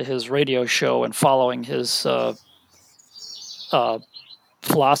listening to his radio show and following his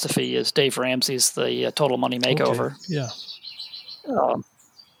philosophy is Dave Ramsey's The Total Money Makeover. Okay. Yeah.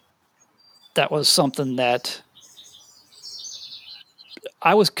 That was something that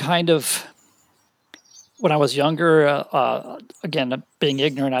I was kind of, when I was younger, again, being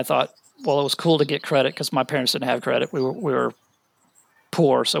ignorant, I thought, well, it was cool to get credit because my parents didn't have credit. We were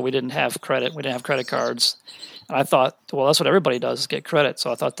poor, so we didn't have credit. We didn't have credit cards. And I thought, well, that's what everybody does is get credit.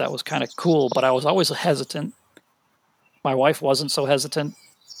 So I thought that was kind of cool, but I was always hesitant. My wife wasn't so hesitant.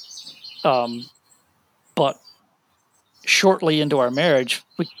 But shortly into our marriage,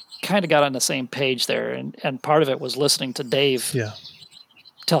 we kind of got on the same page there. And part of it was listening to Dave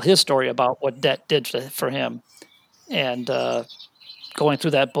tell his story about what debt did for him. And going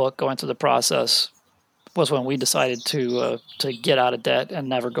through that book, going through the process, was when we decided to get out of debt and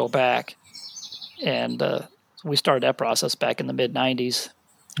never go back. And we started that process back in the mid-'90s.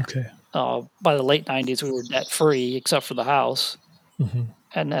 Okay. By the late 90s, we were debt-free except for the house.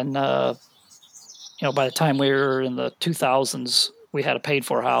 And then, by the time we were in the 2000s, we had a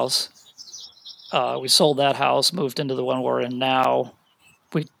paid-for house. We sold that house, moved into the one we're in now.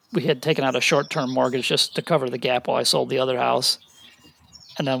 We had taken out a short-term mortgage just to cover the gap while I sold the other house.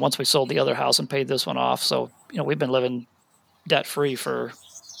 And then once we sold the other house and paid this one off, so we've been living debt-free for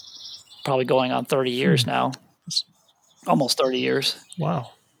probably going on 30 years now, almost 30 years.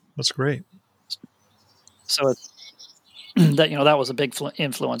 Wow, that's great. So that was a big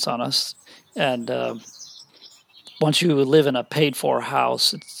influence on us. And once you live in a paid-for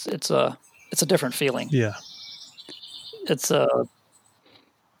house, it's a different feeling. Yeah, it's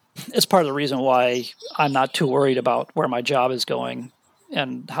part of the reason why I'm not too worried about where my job is going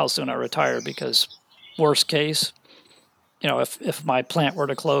and how soon I retire, because worst case, if my plant were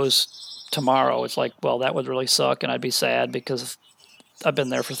to close tomorrow, it's like, well, that would really suck, and I'd be sad because I've been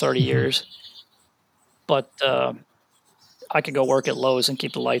there for 30 years. But I could go work at Lowe's and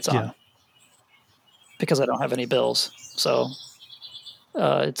keep the lights on because I don't have any bills. So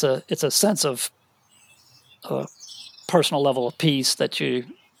it's a sense of personal level of peace that you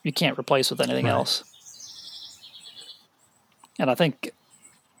can't replace with anything else. And I think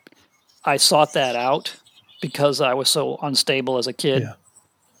I sought that out because I was so unstable as a kid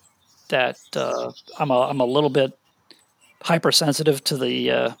that I'm a little bit hypersensitive to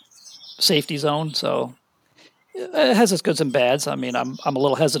the safety zone. So it has its goods and bads. I mean, I'm a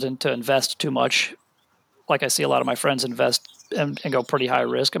little hesitant to invest too much. Like I see a lot of my friends invest and go pretty high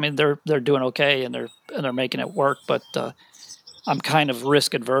risk. I mean, they're doing okay and they're making it work, but I'm kind of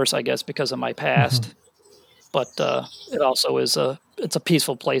risk adverse, I guess, because of my past. But it also is it's a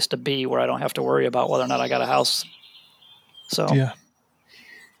peaceful place to be where I don't have to worry about whether or not I got a house. So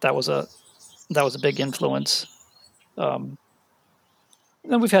that was a big influence. Then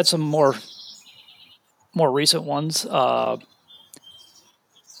we've had some more recent ones.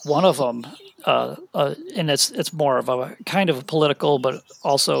 One of them, and it's more of a kind of a political, but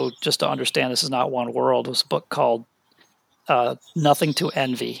also just to understand this is not one world, was a book called Nothing to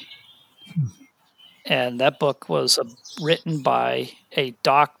Envy. And that book was written by a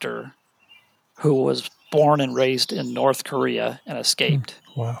doctor who was born and raised in North Korea and escaped.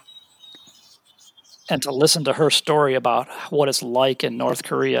 Wow. And to listen to her story about what it's like in North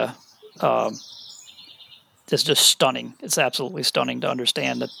Korea is just stunning. It's absolutely stunning to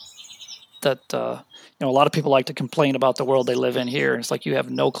understand that a lot of people like to complain about the world they live in here. It's like you have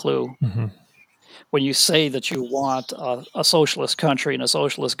no clue. Mm-hmm. When you say that you want a socialist country and a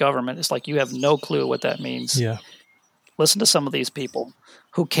socialist government, it's like you have no clue what that means. Yeah. Listen to some of these people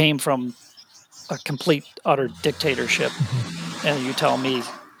who came from a complete, utter dictatorship, and you tell me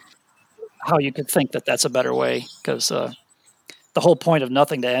how you could think that that's a better way. Because the whole point of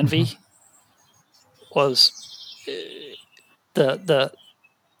Nothing to Envy was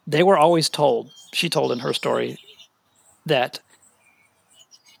they were always told, she told in her story, that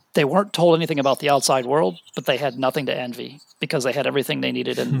they weren't told anything about the outside world, but they had nothing to envy because they had everything they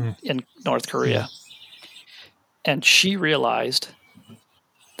needed in North Korea. Yeah. And she realized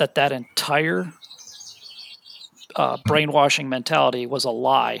that entire brainwashing mentality was a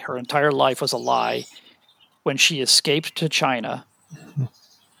lie. Her entire life was a lie when she escaped to China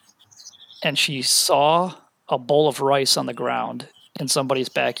and she saw a bowl of rice on the ground in somebody's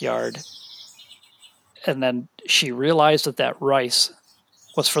backyard. And then she realized that rice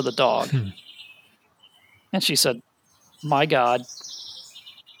was for the dog. And she said, my God,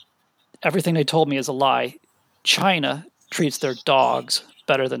 everything they told me is a lie. China treats their dogs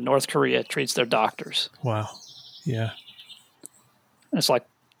better than North Korea treats their doctors. Wow. Yeah. And it's like,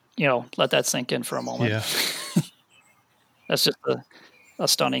 let that sink in for a moment. Yeah. That's just a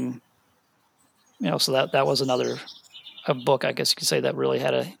stunning, so that was another book, I guess you could say, that really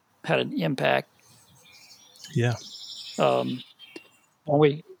had an impact. Yeah. One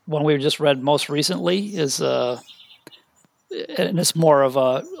we just read most recently is, and it's more of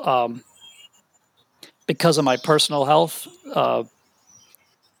a, because of my personal health,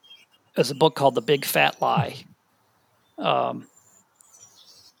 is a book called The Big Fat Lie. The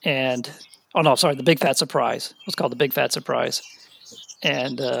Big Fat Surprise. It was called The Big Fat Surprise.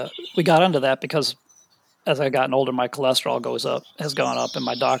 And we got into that because as I've gotten older, my cholesterol has gone up, and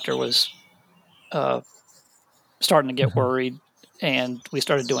my doctor was starting to get worried, and we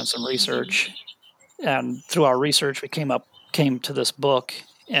started doing some research. And through our research, we came to this book.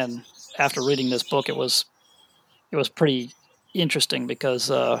 And after reading this book, it was pretty interesting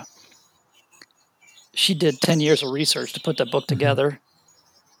because she did 10 years of research to put that book together.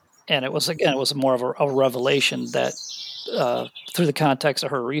 And it was more of a revelation that through the context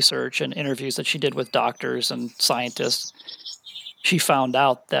of her research and interviews that she did with doctors and scientists, she found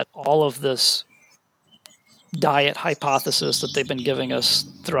out that all of this diet hypothesis that they've been giving us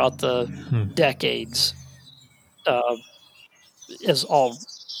throughout the decades is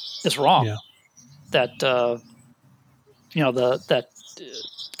wrong. Yeah. That that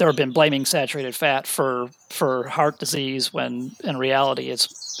there have been blaming saturated fat for heart disease when in reality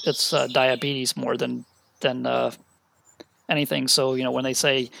it's diabetes more than anything. So when they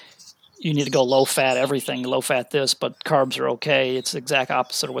say you need to go low fat everything, low fat this, but carbs are okay, it's the exact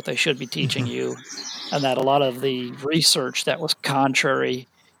opposite of what they should be teaching you. And that a lot of the research that was contrary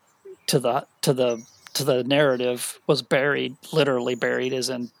to the narrative was literally buried, as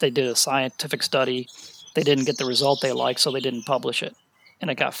in they did a scientific study, they didn't get the result they liked, so they didn't publish it. And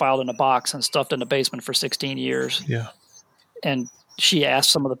it got filed in a box and stuffed in the basement for 16 years. Yeah. And she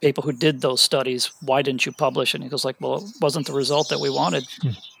asked some of the people who did those studies, why didn't you publish it? And he goes like, well, it wasn't the result that we wanted.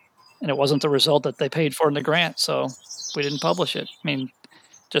 And it wasn't the result that they paid for in the grant, so we didn't publish it. I mean,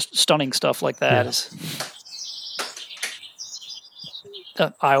 just stunning stuff like that is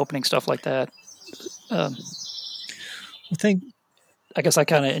eye-opening stuff like that. I guess I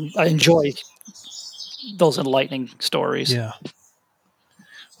enjoy those enlightening stories. Yeah.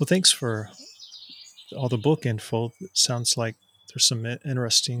 Well, thanks for all the book info. It sounds like there's some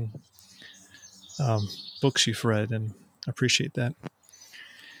interesting books you've read, and I appreciate that.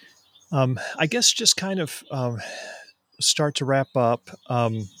 I guess just kind of start to wrap up.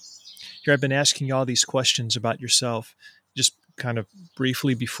 Here I've been asking you all these questions about yourself. Just kind of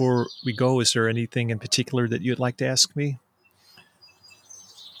briefly before we go, is there anything in particular that you'd like to ask me?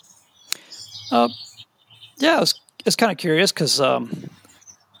 Yeah, I was kind of curious because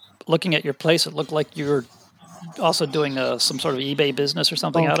looking at your place, it looked like you were also doing some sort of eBay business or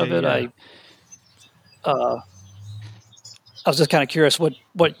something out of it. Yeah. I was just kind of curious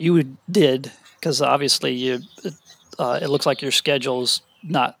what you did, because obviously it looks like your schedule's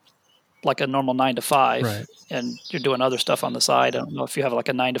not like a normal 9 to 5, right, and you're doing other stuff on the side. I don't know if you have like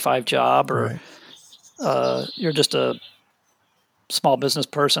a 9 to 5 job or you're just a small business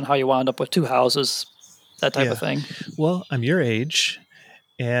person, how you wound up with 2 houses, that type of thing. Well, I'm your age,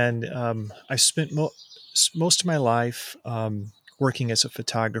 and I spent most of my life working as a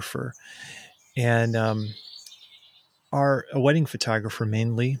photographer, and are a wedding photographer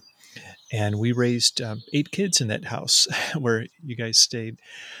mainly. And we raised 8 kids in that house where you guys stayed.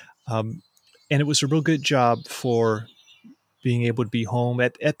 and it was a real good job for being able to be home.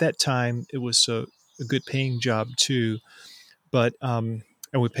 At that time, it was a good paying job too. But and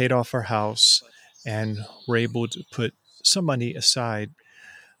we paid off our house and were able to put some money aside.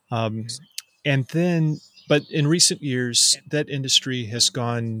 Um, and then, but in recent years, that industry has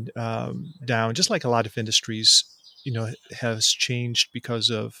gone down, just like a lot of industries, has changed because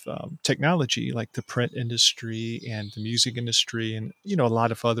of technology, like the print industry and the music industry, and a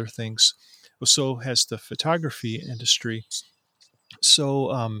lot of other things. Well, so has the photography industry.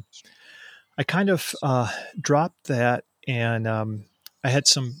 So I kind of dropped that, and I had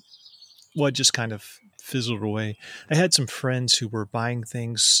some, well, it just kind of fizzled away. I had some friends who were buying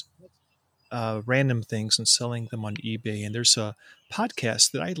things, random things, and selling them on eBay. And there's a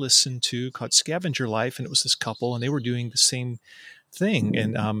podcast that I listened to called Scavenger Life, and it was this couple, and they were doing the same thing,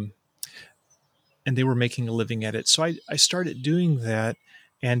 and they were making a living at it. So I started doing that,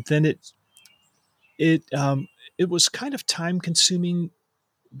 and then it was kind of time consuming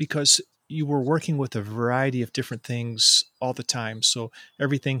because you were working with a variety of different things all the time. So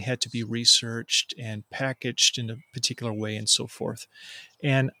everything had to be researched and packaged in a particular way and so forth.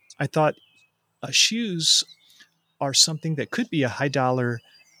 And I thought shoes are something that could be a high dollar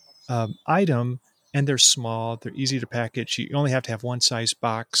item, and they're small, they're easy to package. You only have to have one size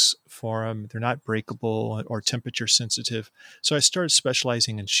box for them. They're not breakable or temperature sensitive. So I started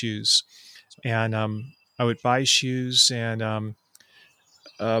specializing in shoes, and I would buy shoes and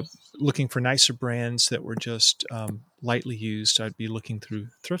looking for nicer brands that were just lightly used. I'd be looking through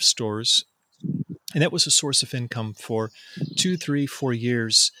thrift stores, and that was a source of income for 2, 3, 4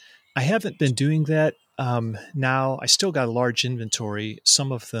 years. I haven't been doing that now. I still got a large inventory.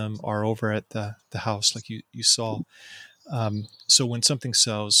 Some of them are over at the house, like you saw. So when something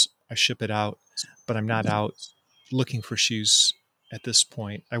sells, I ship it out, but I'm not out looking for shoes at this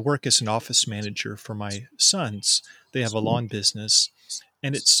point. I work as an office manager for my sons. They have a lawn business,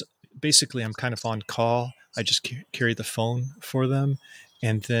 and it's basically I'm kind of on call. I just carry the phone for them,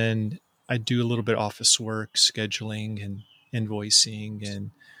 and then I do a little bit of office work, scheduling and invoicing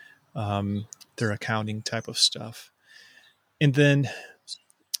and their accounting type of stuff. And then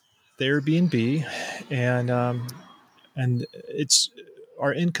the Airbnb, and it's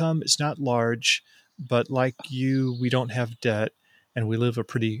our income is not large, but like you, we don't have debt, and we live a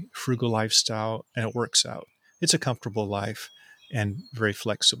pretty frugal lifestyle, and it works out. It's a comfortable life and very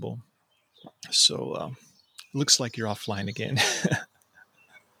flexible. So looks like you're offline again.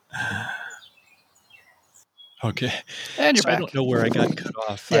 Okay. And you're So I back. don't know where I got cut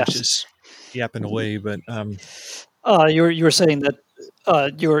off. I was Yes. just yapping away, but You were saying that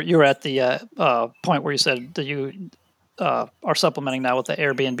you're at the point where you said that you are supplementing now with the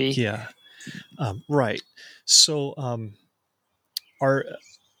Airbnb. yeah, right. So our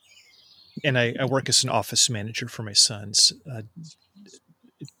and I work as an office manager for my sons.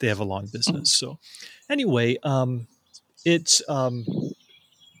 They have a lawn business. So anyway, it's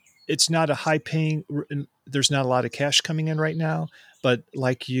it's not a high paying. There's not a lot of cash coming in right now, but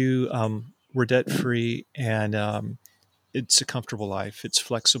like you, we're debt free, and it's a comfortable life. It's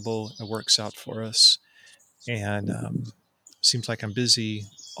flexible. It works out for us, and seems like I'm busy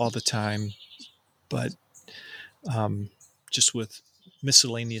all the time, but just with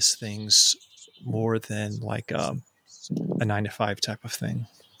miscellaneous things more than like a 9 to 5 type of thing.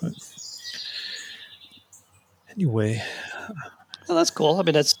 But anyway, Well, that's cool. I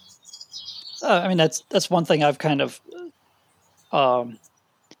mean, that's one thing I've kind of.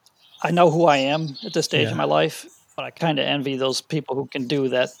 I know who I am at this stage in my life, but I kind of envy those people who can do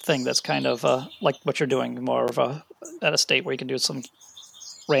that thing that's kind of like what you're doing, more of at a state where you can do some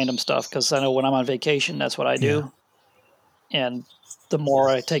random stuff. Because I know when I'm on vacation, that's what I do. And the more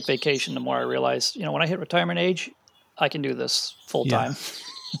I take vacation, the more I realize, when I hit retirement age, I can do this full time.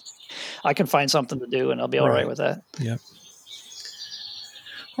 I can find something to do, and I'll be all right with that. Yeah.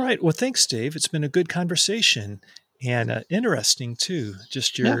 All right. Well, thanks, Dave. It's been a good conversation, and interesting too.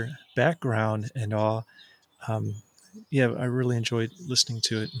 Just your background and all. I really enjoyed listening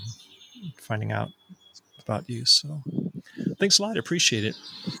to it and finding out about you. So thanks a lot. I appreciate it.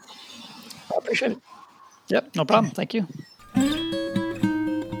 I appreciate it. Yep, no problem. Thank you.